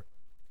 caliber.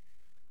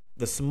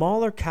 The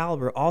smaller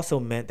caliber also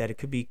meant that it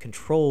could be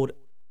controlled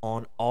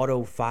on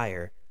auto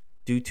fire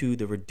due to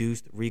the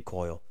reduced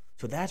recoil.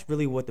 So that's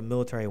really what the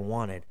military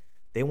wanted.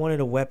 They wanted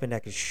a weapon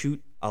that could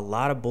shoot a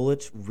lot of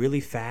bullets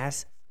really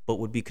fast, but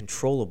would be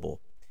controllable.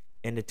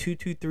 And the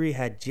 223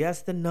 had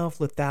just enough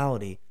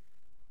lethality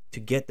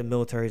to get the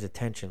military's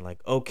attention. Like,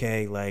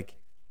 okay, like,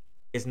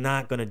 it's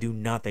not going to do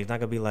nothing. It's not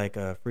going to be like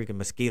a freaking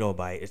mosquito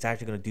bite. It's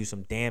actually going to do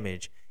some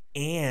damage.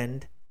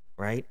 And,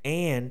 right?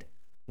 And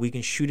we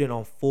can shoot it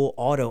on full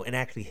auto and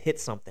actually hit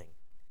something.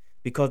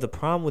 Because the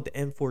problem with the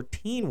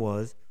M14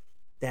 was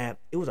that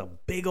it was a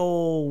big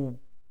old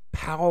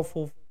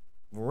powerful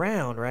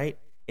round, right?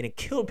 And it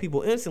killed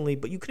people instantly,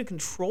 but you couldn't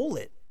control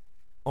it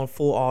on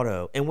full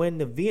auto. And when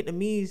the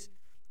Vietnamese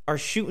are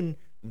shooting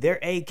their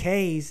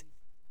AKs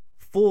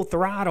full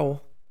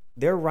throttle,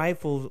 their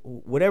rifles,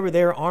 whatever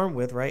they're armed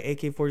with, right?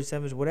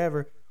 AK-47s,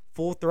 whatever,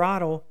 full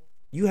throttle,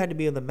 you had to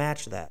be able to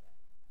match that.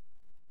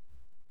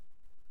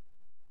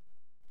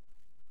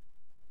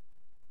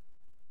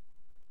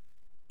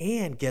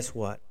 And guess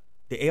what?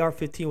 The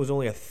AR-15 was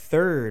only a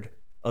third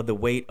of the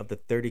weight of the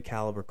 30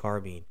 caliber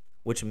carbine,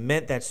 which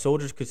meant that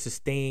soldiers could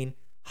sustain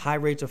high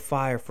rates of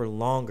fire for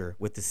longer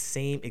with the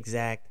same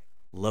exact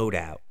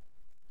loadout.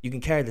 You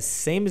can carry the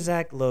same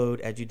exact load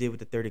as you did with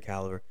the 30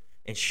 caliber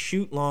and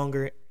shoot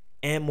longer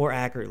and more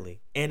accurately,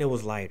 and it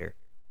was lighter.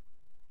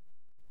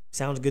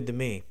 Sounds good to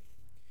me.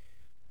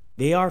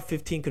 The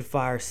AR-15 could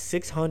fire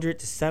 600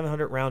 to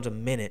 700 rounds a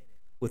minute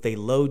with a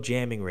low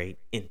jamming rate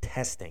in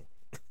testing.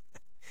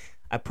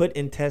 I put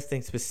in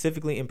testing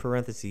specifically in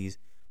parentheses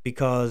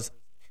because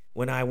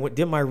when I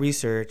did my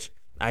research,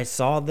 I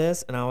saw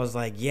this and I was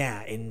like,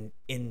 yeah,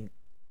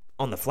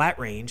 on the flat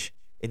range,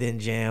 it didn't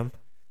jam.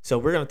 So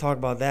we're going to talk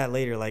about that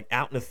later. Like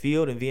out in the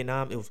field in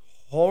Vietnam, it was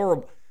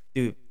horrible.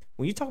 Dude,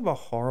 when you talk about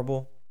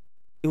horrible,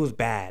 it was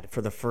bad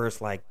for the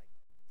first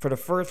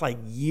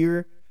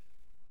year.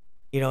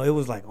 You know, it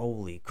was like,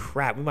 holy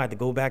crap, we might have to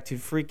go back to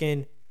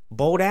freaking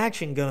bolt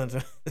action guns.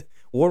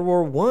 World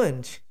War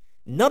I.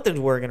 Nothing's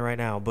working right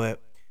now,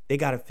 but they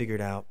got it figured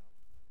out.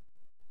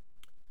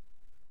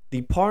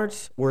 The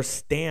parts were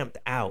stamped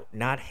out,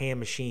 not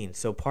hand machined,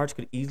 so parts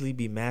could easily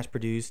be mass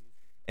produced,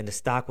 and the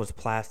stock was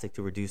plastic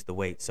to reduce the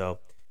weight. So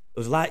it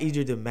was a lot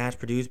easier to mass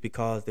produce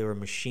because they were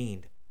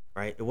machined,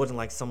 right? It wasn't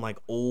like some like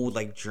old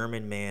like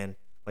German man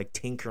like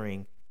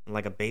tinkering in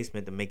like a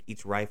basement to make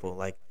each rifle.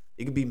 Like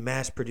it could be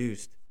mass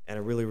produced at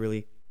a really,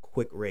 really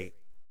quick rate.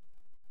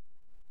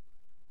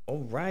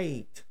 All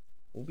right.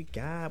 What we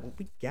got?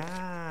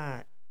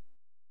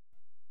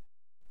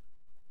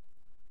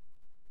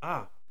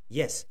 Ah,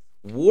 yes.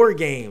 War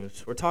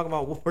games. We're talking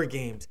about war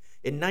games.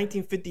 In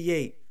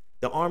 1958,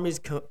 the Army's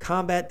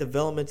Combat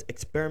Development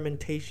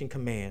Experimentation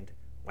Command,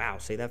 wow,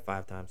 say that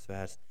 5 times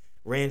fast,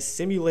 ran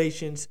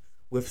simulations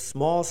with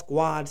small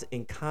squads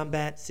in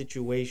combat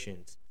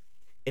situations.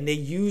 And they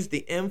used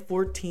the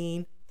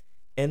M14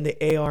 and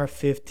the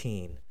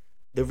AR-15.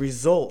 The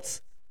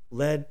results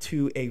led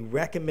to a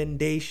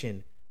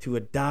recommendation to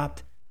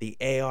adopt the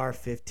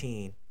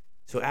AR-15.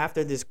 So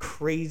after this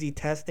crazy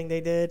testing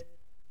they did,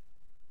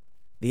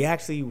 they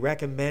actually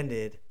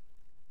recommended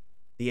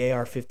the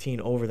AR-15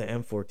 over the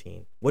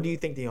M14. What do you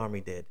think the Army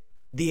did?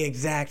 The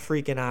exact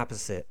freaking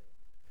opposite.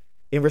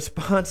 In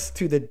response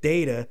to the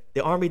data,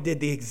 the Army did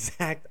the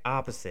exact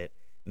opposite,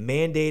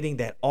 mandating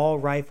that all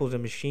rifles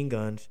and machine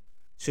guns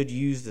should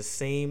use the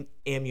same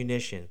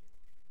ammunition.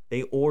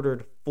 They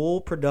ordered full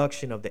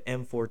production of the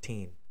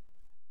M14.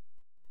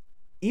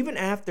 Even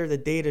after the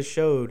data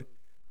showed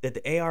that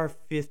the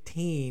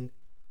AR-15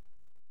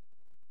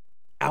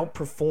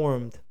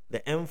 outperformed the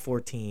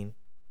M14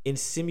 in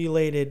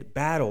simulated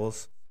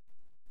battles,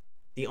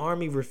 the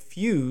Army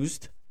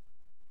refused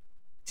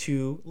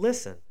to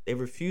listen. They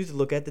refused to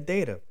look at the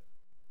data.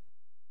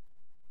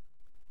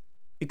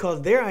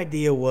 Because their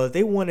idea was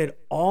they wanted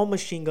all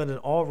machine guns and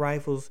all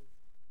rifles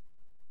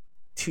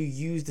to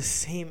use the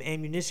same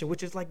ammunition,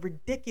 which is like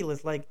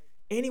ridiculous. Like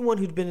anyone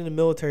who's been in the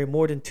military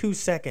more than 2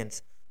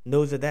 seconds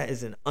knows that that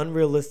is an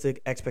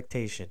unrealistic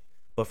expectation.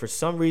 But for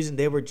some reason,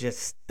 they were just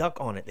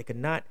stuck on it. They could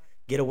not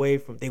get away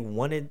from, they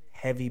wanted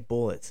heavy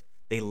bullets.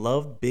 They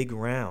loved big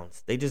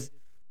rounds. They just,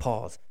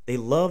 pause. They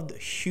loved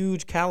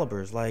huge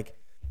calibers. Like,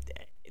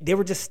 they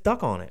were just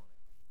stuck on it.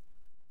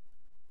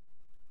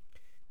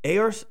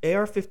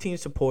 AR-15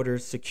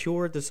 supporters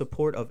secured the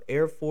support of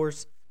Air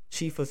Force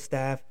Chief of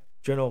Staff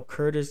General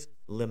Curtis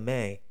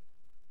LeMay.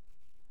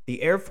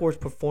 The Air Force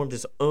performed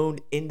its own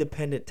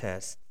independent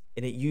test,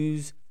 and it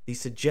used the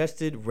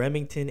suggested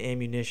Remington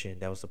ammunition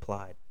that was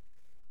supplied.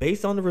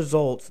 Based on the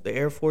results, the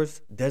Air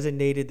Force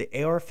designated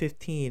the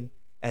AR-15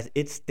 as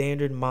its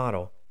standard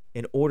model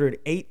and ordered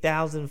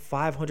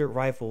 8,500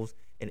 rifles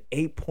and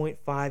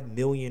 8.5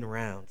 million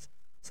rounds.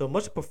 So it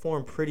must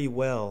perform pretty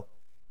well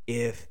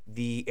if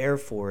the Air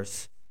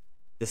Force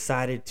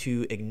decided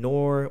to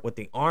ignore what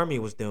the Army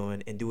was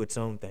doing and do its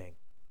own thing.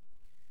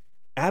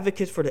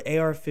 Advocates for the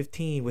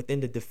AR-15 within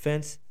the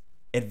Defense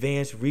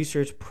Advanced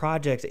Research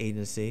Projects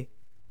Agency,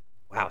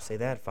 wow, say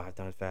that 5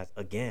 times fast,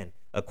 again,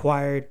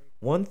 acquired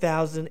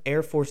 1,000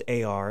 Air Force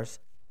ARs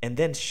and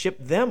then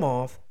shipped them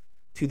off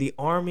to the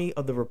Army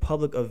of the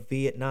Republic of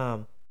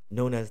Vietnam,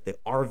 known as the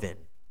ARVN,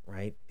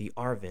 right? The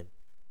ARVN,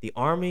 the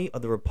Army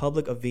of the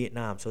Republic of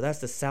Vietnam. So that's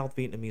the South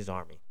Vietnamese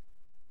Army,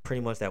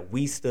 pretty much, that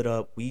we stood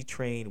up, we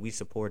trained, we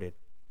supported.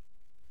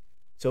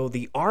 So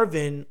the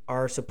ARVN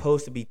are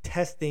supposed to be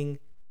testing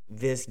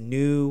this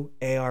new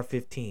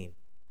AR-15.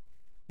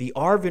 The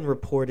ARVN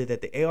reported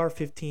that the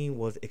AR-15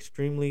 was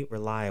extremely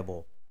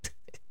reliable.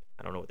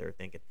 I don't know what they were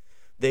thinking.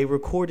 They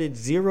recorded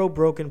 0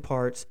 broken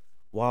parts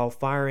while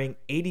firing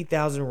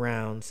 80,000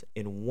 rounds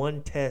in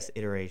one test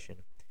iteration.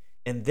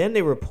 And then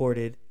they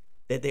reported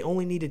that they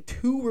only needed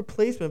 2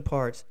 replacement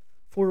parts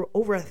for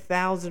over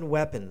 1,000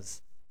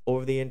 weapons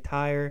over the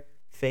entire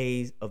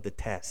phase of the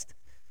test.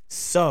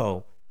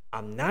 So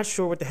I'm not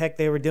sure what the heck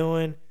they were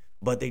doing,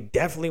 but they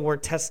definitely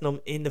weren't testing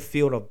them in the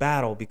field of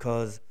battle,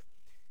 because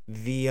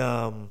the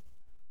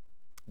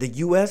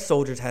U.S.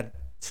 soldiers had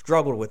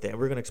struggled with it, and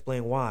we're going to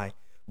explain why.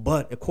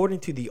 But according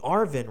to the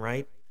ARVN,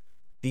 right,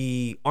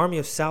 the Army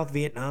of South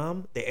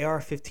Vietnam, the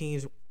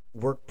AR-15s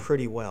work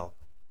pretty well,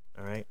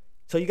 all right?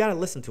 So you got to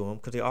listen to them,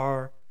 because they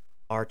are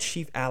our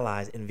chief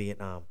allies in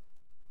Vietnam.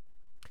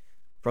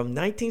 From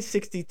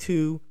 1962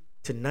 to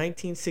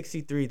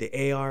 1963,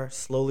 the AR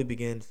slowly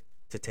begins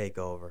to take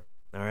over,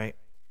 all right?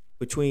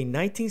 Between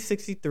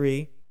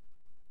 1962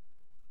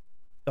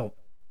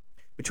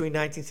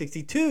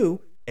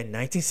 and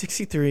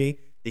 1963,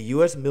 the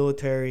U.S.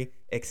 military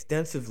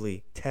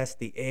extensively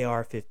tested the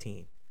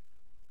AR-15.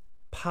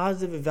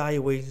 Positive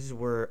evaluations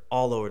were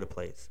all over the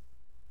place.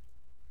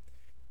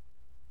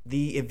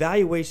 The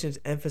evaluations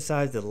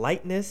emphasized the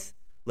lightness,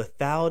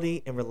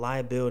 lethality, and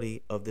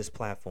reliability of this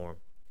platform.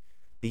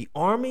 The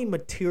Army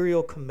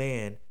Material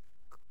Command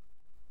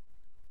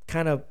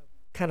kind of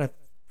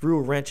threw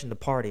a wrench in the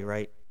party,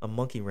 right? A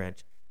monkey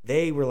wrench.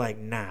 They were like,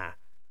 nah,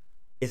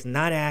 it's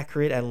not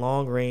accurate at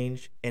long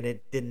range, and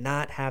it did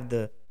not have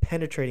the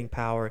penetrating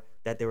power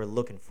that they were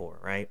looking for,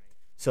 right?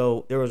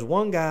 So there was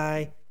one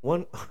kind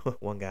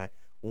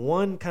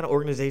of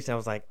organization that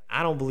was like,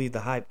 I don't believe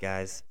the hype,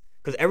 guys.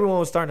 Because everyone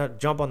was starting to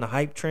jump on the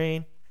hype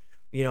train.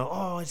 You know,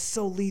 oh, it's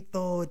so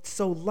lethal, it's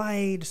so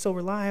light, it's so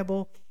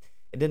reliable.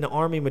 And then the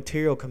Army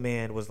Material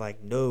Command was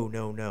like,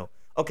 no.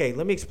 Okay,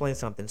 let me explain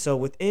something. So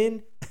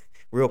within,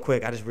 real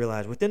quick, I just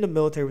realized, within the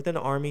military, within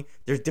the Army,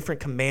 there's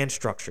different command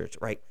structures,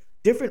 right?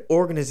 Different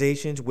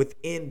organizations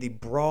within the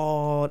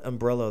broad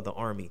umbrella of the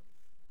Army,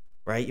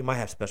 right? You might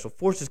have Special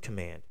Forces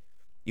Command.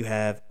 You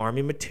have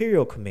Army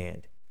Material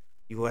Command.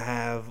 You will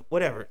have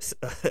whatever,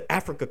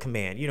 Africa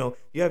Command. You know,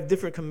 you have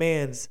different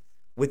commands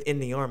within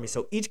the Army.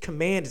 So each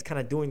command is kind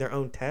of doing their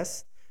own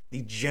tests.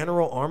 The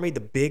General Army,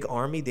 the big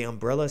Army, the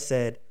umbrella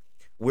said,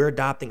 we're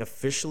adopting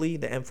officially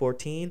the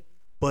M14,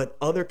 but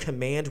other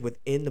commands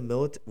within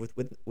the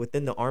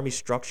within the Army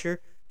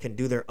structure can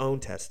do their own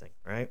testing,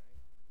 right?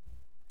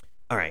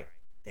 All right.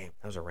 Damn,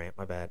 that was a rant,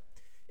 my bad.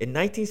 In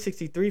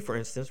 1963, for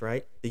instance,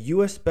 right, the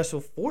U.S.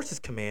 Special Forces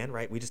Command,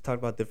 right, we just talked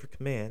about different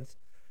commands,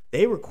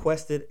 they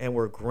requested and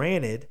were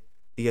granted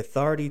the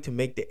authority to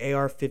make the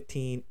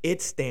AR-15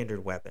 its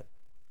standard weapon.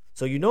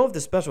 So you know, if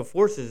the Special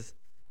Forces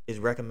is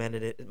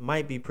recommended, it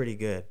might be pretty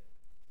good.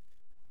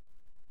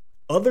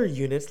 Other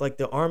units like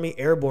the Army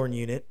Airborne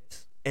Unit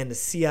and the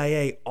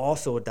CIA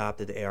also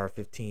adopted the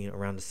AR-15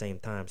 around the same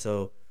time.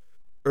 So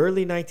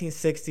early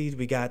 1960s,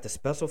 we got the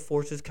Special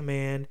Forces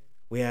Command.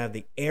 We have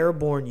the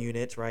airborne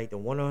units, right? The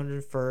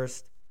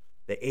 101st,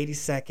 the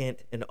 82nd,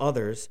 and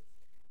others.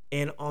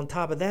 And on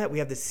top of that, we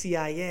have the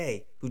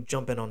CIA who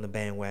jump in on the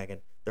bandwagon.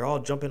 They're all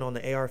jumping on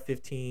the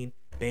AR-15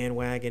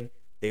 bandwagon.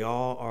 They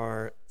all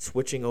are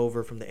switching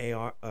over from the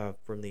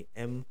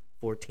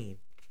M14.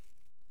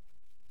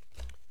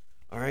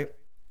 All right.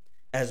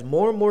 As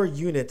more and more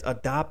units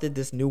adopted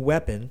this new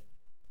weapon,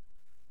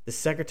 the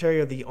Secretary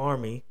of the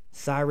Army,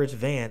 Cyrus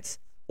Vance,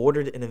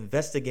 ordered an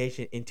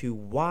investigation into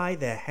why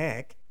the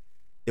heck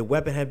the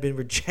weapon had been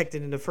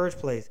rejected in the first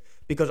place.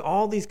 Because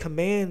all these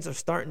commands are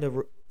starting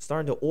to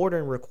order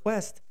and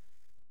request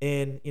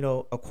and, you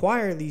know,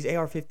 acquire these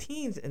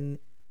AR-15s, and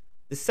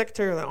the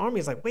Secretary of the Army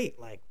is like, wait,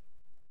 like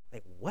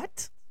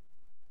what?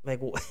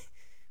 Like,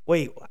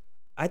 wait,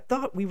 I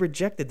thought we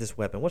rejected this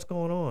weapon. What's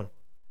going on?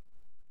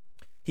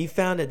 He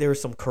found that there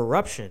was some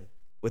corruption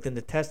within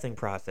the testing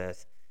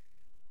process.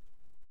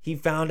 He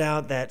found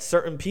out that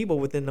certain people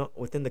within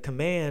the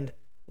command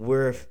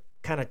were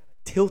kind of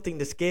tilting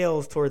the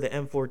scales toward the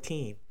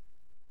M14,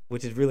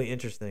 which is really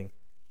interesting.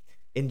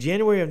 In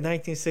January of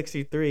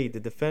 1963, the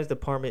Defense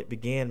Department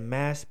began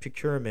mass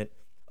procurement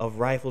of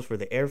rifles for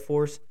the Air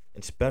Force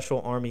and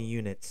Special Army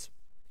units.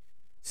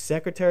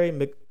 Secretary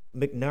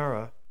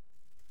McNamara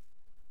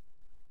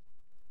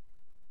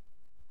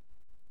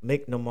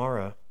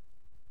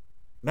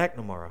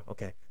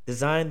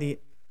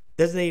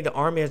designated the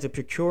Army as the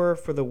procurer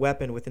for the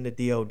weapon within the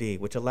DoD,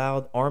 which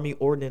allowed Army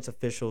ordnance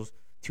officials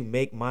to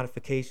make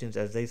modifications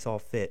as they saw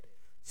fit.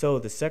 So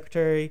the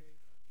Secretary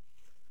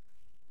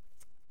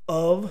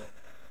of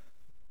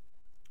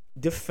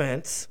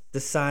Defense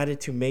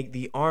decided to make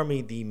the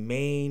Army the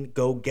main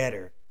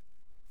go-getter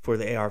for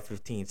the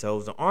AR-15. So it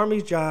was the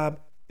Army's job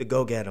to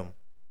go get them.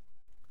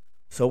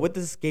 So what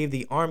this gave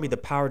the Army the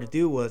power to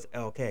do was,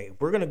 okay, if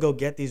we're going to go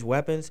get these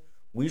weapons,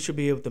 we should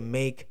be able to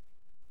make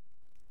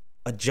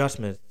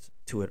adjustments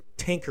to it,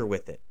 tinker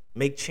with it,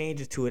 make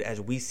changes to it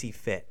as we see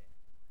fit,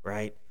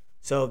 right?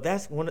 So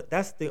that's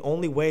the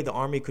only way the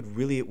Army would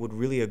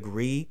really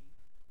agree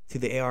to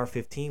the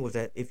AR-15 was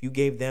that if you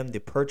gave them the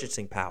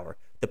purchasing power,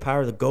 the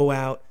power to go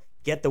out,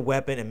 get the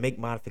weapon, and make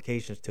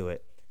modifications to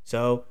it.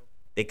 So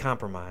they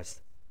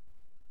compromised.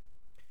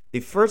 The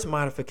first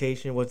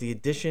modification was the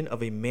addition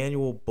of a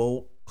manual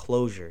bolt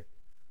closure,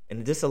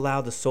 and this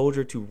allowed the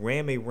soldier to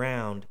ram a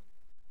round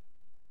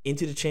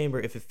into the chamber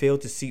if it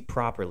failed to seat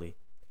properly.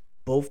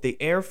 Both the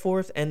Air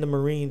Force and the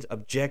Marines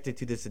objected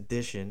to this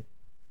addition,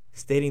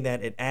 stating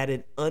that it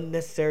added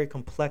unnecessary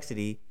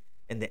complexity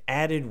and the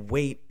added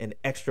weight and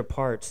extra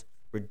parts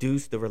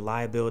reduced the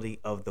reliability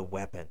of the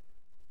weapon.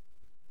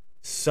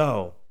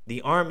 So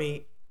the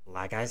Army,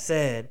 like I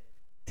said,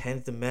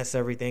 tends to mess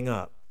everything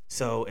up.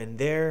 So in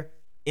their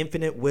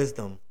infinite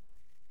wisdom,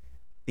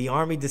 the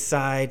Army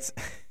decides,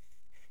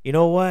 you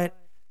know what?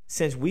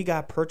 Since we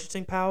got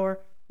purchasing power,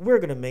 we're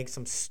going to make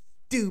some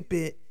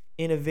stupid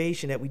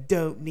innovation that we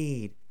don't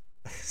need.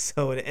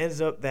 So it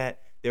ends up that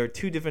there are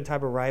two different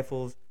type of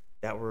rifles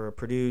that were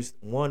produced,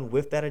 one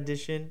with that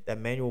addition, that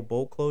manual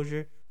bolt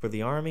closure for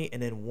the Army,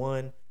 and then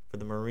one for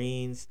the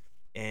Marines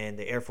and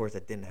the Air Force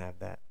that didn't have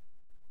that.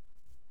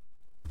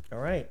 All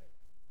right.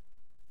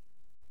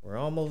 We're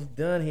almost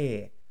done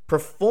here.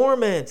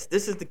 Performance.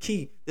 This is the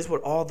key. This is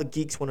what all the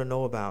geeks want to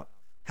know about.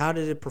 How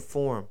did it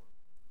perform?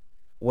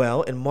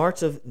 Well, in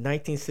March of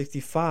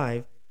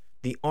 1965,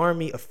 the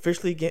Army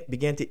officially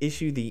began to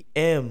issue the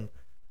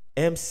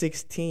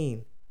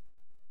M16,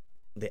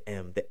 the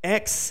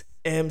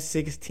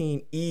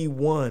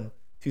XM16E1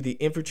 to the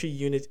infantry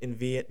units in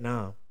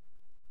Vietnam.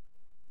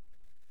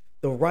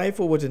 The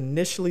rifle was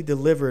initially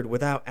delivered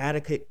without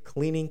adequate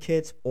cleaning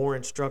kits or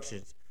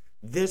instructions.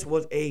 This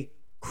was a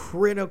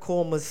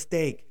critical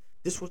mistake.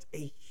 This was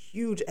a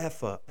huge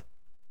F up.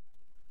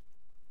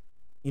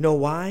 You know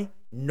why?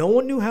 No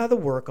one knew how to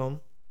work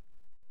them.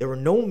 There were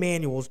no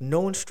manuals,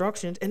 no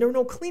instructions, and there were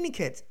no cleaning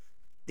kits.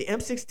 The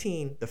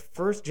M16, the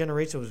first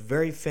generation, was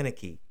very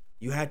finicky.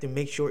 You had to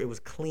make sure it was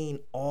clean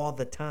all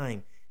the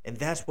time. And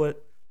that's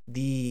what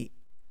the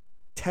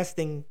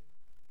testing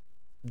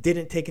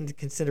didn't take into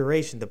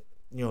consideration.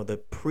 The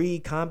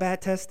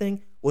pre-combat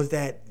testing was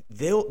that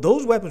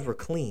those weapons were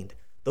cleaned.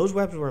 Those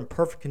weapons were in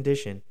perfect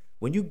condition.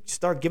 When you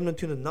start giving them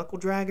to the knuckle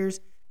draggers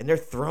and they're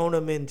throwing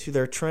them into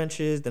their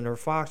trenches and their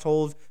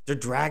foxholes, they're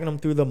dragging them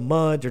through the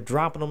mud, they're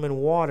dropping them in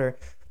water,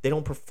 they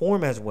don't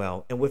perform as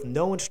well. And with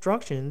no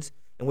instructions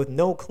and with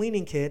no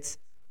cleaning kits,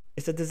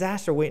 it's a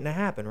disaster waiting to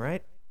happen,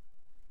 right?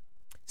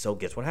 So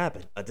guess what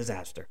happened? A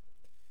disaster.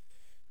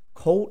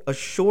 Colt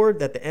assured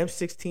that the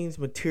M16's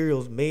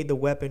materials made the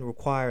weapon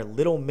require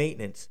little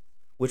maintenance,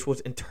 which was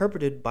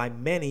interpreted by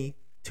many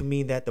to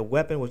mean that the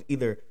weapon was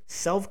either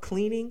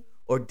self-cleaning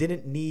or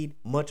didn't need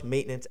much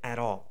maintenance at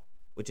all,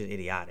 which is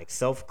idiotic.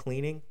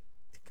 Self-cleaning?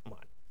 Come on.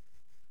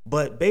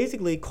 But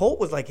basically, Colt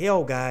was like,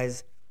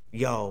 listen,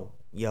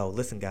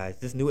 guys,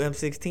 this new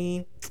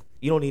M16,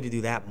 you don't need to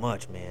do that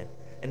much, man.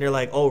 And they're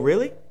like, oh,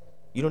 really?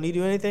 You don't need to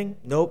do anything?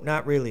 Nope,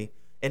 not really.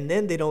 And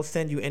then they don't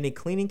send you any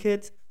cleaning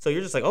kits. So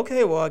you're just like,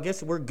 okay, well, I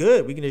guess we're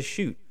good. We can just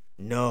shoot.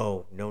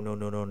 No.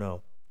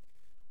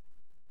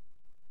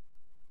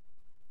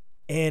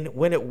 And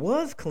when it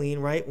was clean,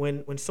 right,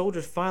 when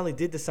soldiers finally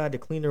did decide to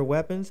clean their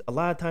weapons, a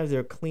lot of times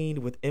they're cleaned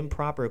with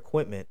improper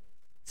equipment,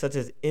 such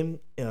as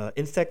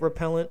insect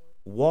repellent,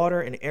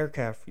 water, and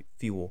aircraft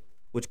fuel,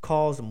 which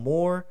caused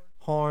more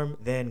harm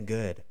than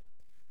good.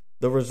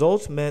 The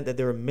results meant that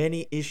there were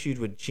many issues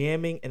with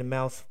jamming and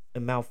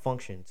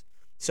malfunctions.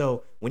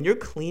 So when you're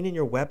cleaning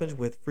your weapons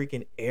with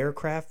freaking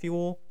aircraft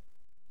fuel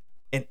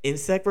and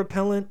insect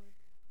repellent,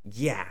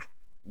 yeah,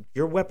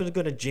 your weapon's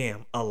going to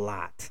jam a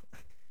lot.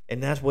 And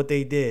that's what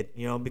they did,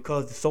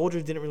 because the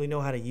soldiers didn't really know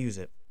how to use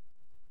it.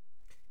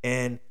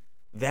 And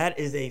that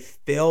is a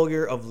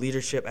failure of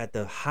leadership at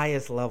the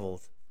highest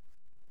levels.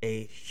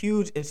 A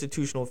huge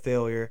institutional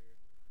failure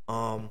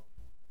on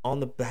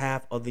the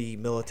behalf of the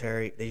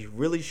military. They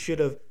really should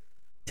have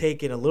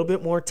taken a little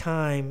bit more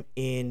time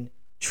in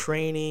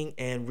training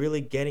and really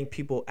getting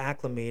people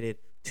acclimated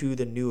to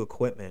the new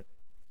equipment.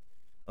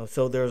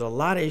 So there's a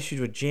lot of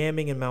issues with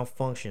jamming and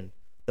malfunction.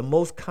 The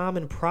most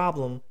common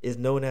problem is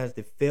known as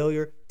the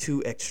failure to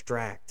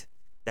extract.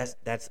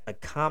 That's a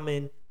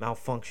common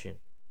malfunction.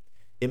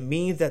 It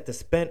means that the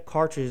spent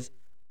cartridge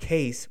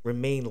case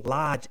remained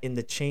lodged in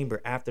the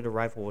chamber after the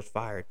rifle was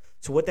fired.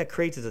 So what that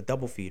creates is a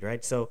double feed,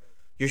 right? So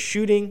you're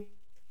shooting,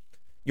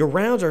 your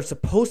rounds are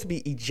supposed to be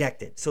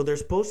ejected. So they're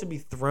supposed to be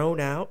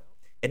thrown out,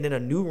 and then a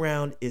new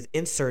round is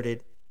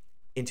inserted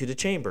into the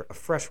chamber, a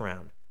fresh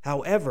round.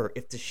 However,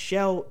 if the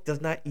shell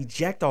does not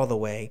eject all the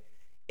way,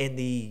 and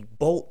the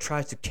bolt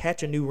tries to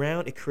catch a new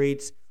round, it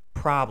creates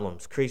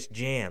problems, creates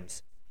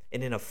jams.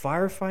 And in a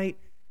firefight,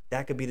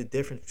 that could be the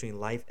difference between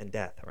life and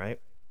death,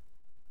 right?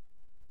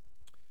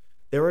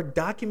 There are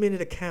documented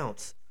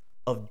accounts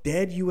of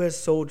dead U.S.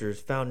 soldiers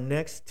found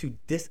next to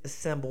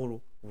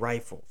disassembled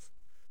rifles.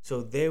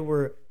 So they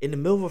were in the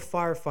middle of a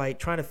firefight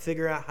trying to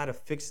figure out how to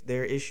fix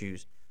their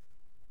issues,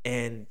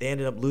 and they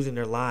ended up losing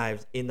their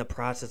lives in the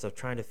process of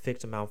trying to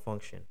fix a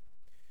malfunction.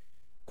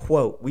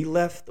 Quote, we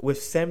left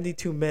with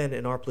 72 men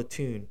in our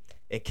platoon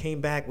and came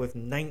back with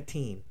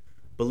 19.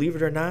 Believe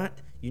it or not,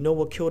 you know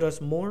what killed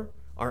us more?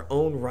 Our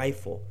own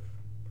rifle.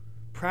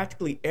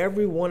 Practically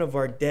every one of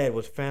our dead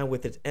was found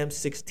with his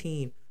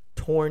M16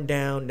 torn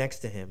down next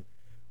to him,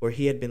 where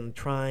he had been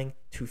trying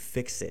to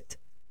fix it.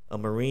 A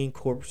Marine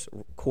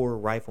Corps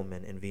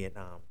rifleman in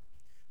Vietnam.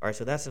 All right,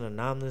 so that's an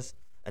anonymous.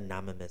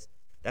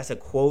 That's a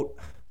quote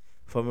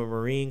from a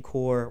Marine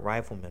Corps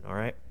rifleman, all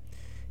right?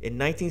 In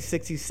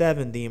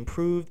 1967, the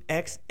improved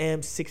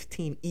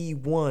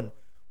XM16E1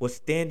 was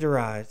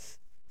standardized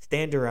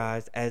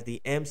as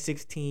the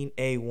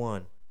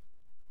M16A1.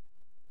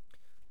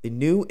 The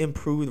new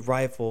improved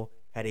rifle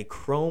had a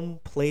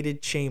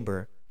chrome-plated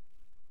chamber,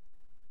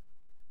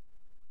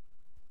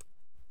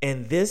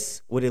 and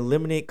this would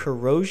eliminate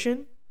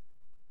corrosion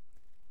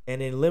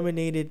and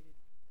eliminated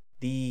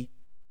the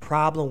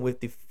problem with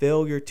the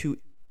failure to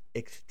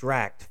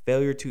eject,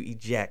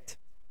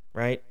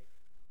 right?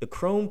 The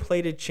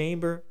chrome-plated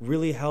chamber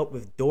really helped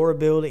with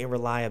durability and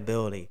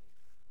reliability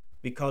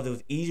because it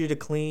was easier to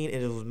clean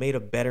and it was made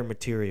of better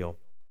material.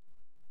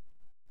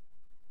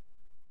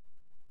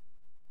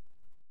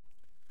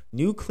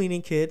 New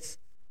cleaning kits,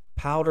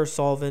 powder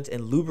solvents,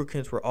 and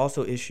lubricants were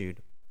also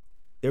issued.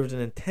 There was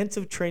an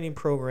intensive training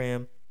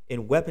program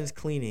in weapons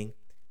cleaning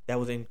that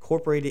was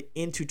incorporated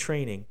into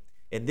training,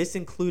 and this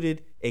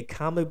included a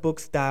comic book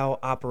style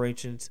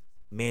operations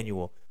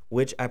manual,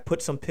 which I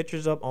put some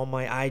pictures up on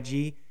my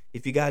IG.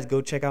 If you guys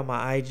go check out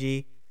my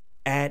IG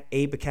at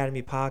Ape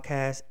Academy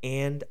Podcast,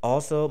 and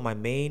also my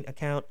main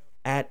account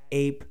at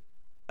Ape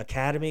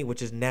Academy,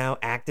 which is now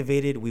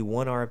activated. We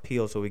won our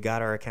appeal, so we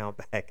got our account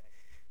back.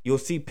 You'll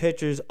see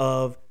pictures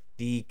of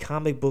the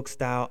comic book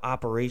style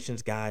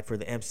operations guide for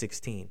the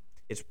M16.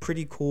 It's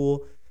pretty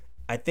cool.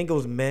 I think it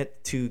was meant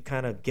to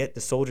kind of get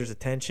the soldiers'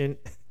 attention.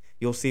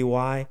 You'll see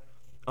why.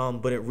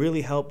 But it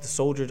really helped the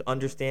soldiers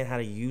understand how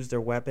to use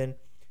their weapon,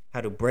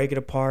 how to break it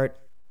apart,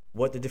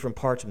 what the different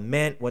parts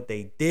meant, what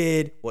they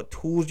did, what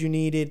tools you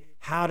needed,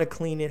 how to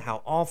clean it,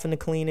 how often to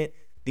clean it.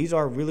 These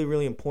are really,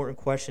 really important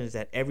questions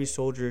that every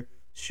soldier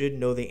should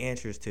know the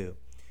answers to.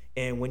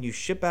 And when you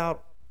ship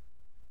out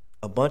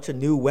a bunch of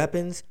new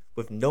weapons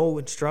with no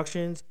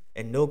instructions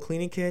and no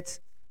cleaning kits,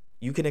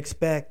 you can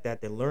expect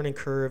that the learning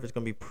curve is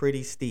going to be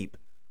pretty steep.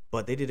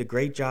 But they did a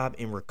great job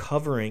in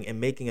recovering and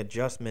making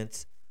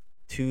adjustments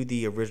to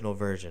the original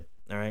version.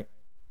 All right.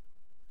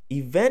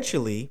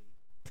 Eventually,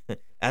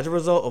 as a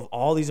result of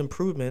all these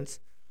improvements,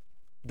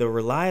 the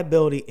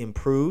reliability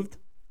improved,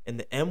 and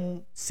the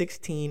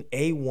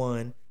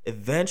M16A1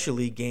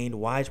 eventually gained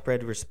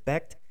widespread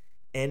respect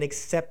and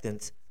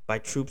acceptance by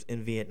troops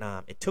in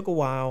Vietnam. It took a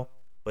while,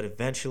 but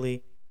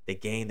eventually they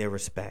gained their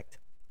respect.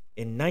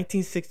 In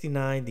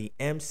 1969, the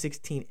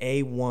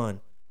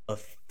M16A1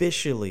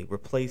 officially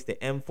replaced the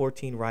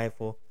M14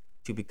 rifle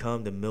to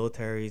become the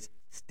military's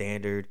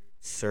standard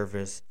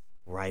service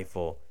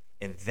rifle.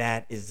 And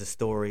that is the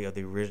story of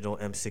the original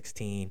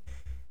M16,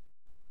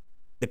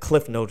 the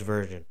Cliff Notes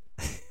version.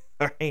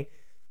 All right.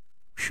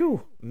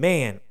 Phew,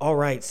 man. All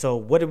right. So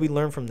what did we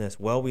learn from this?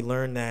 Well, we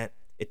learned that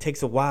it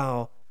takes a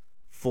while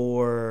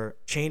for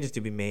changes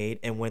to be made.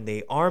 And when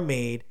they are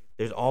made,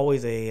 there's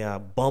always a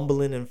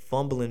bumbling and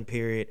fumbling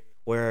period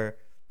where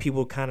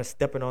people kind of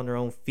stepping on their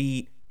own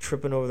feet,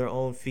 tripping over their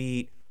own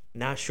feet,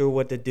 not sure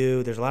what to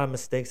do. There's a lot of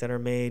mistakes that are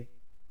made.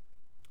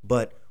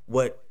 But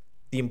what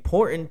the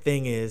important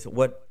thing is,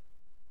 what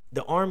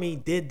the Army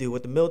did do,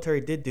 what the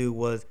military did do,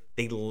 was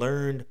they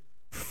learned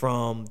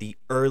from the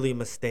early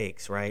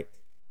mistakes, right?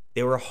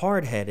 They were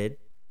hard-headed.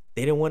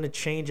 They didn't want to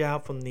change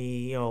out from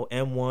the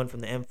M1,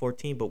 from the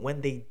M14. But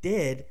when they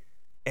did,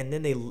 and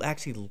then they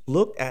actually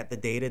looked at the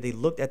data, they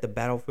looked at the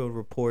battlefield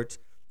reports,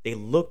 they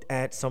looked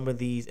at some of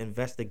these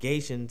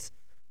investigations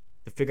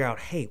to figure out,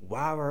 hey,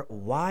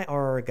 why are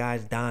our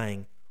guys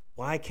dying?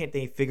 Why can't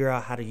they figure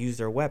out how to use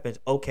their weapons?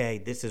 Okay,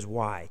 this is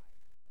why.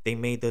 They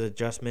made those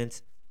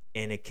adjustments,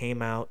 and it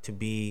came out to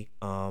be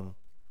one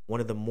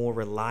of the more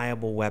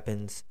reliable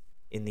weapons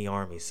in the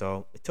Army.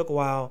 So it took a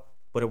while,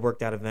 but it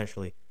worked out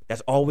eventually.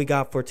 That's all we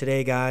got for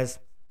today, guys.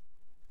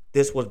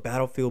 This was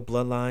Battlefield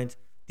Bloodlines,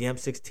 the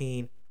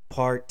M16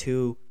 Part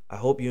 2. I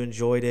hope you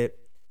enjoyed it.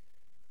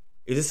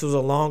 This was a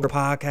longer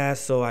podcast,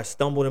 so I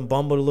stumbled and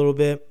bumbled a little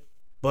bit,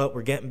 but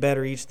we're getting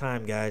better each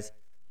time, guys.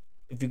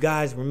 If you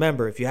guys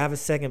remember, if you have a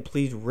second,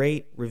 please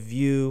rate,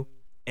 review,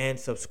 and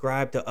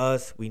subscribe to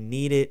us. We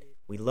need it.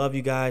 We love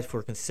you guys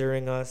for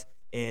considering us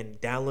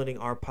and downloading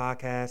our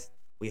podcast.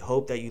 We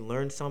hope that you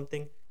learned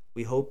something.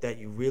 We hope that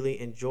you really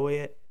enjoy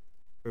it.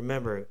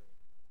 Remember,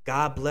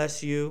 God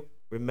bless you.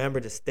 Remember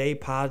to stay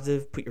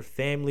positive, put your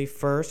family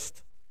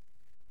first,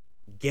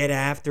 get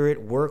after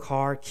it, work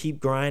hard,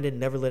 keep grinding,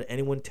 never let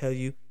anyone tell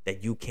you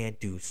that you can't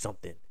do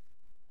something.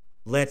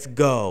 Let's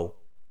go.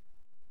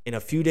 In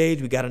a few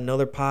days, we got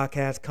another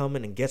podcast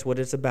coming, and guess what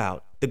it's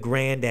about? The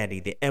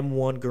Granddaddy, the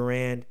M1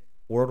 Garand,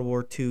 World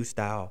War II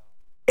style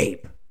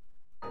ape.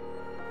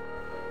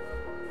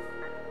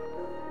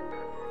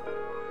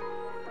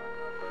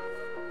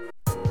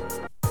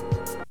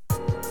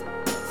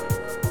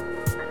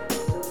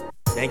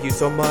 Thank you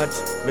so much,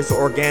 Mr.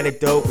 Organic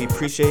Dope. We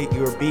appreciate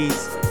your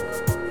beats.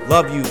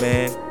 Love you,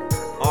 man.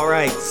 All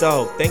right,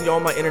 so thank you all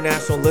my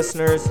international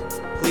listeners.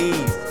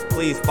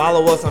 Please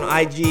follow us on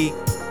IG,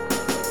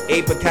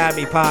 Ape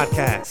Academy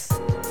Podcast.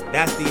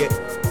 That's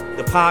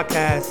the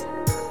podcast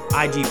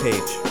IG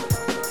page.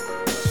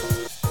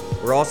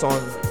 We're also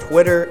on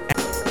Twitter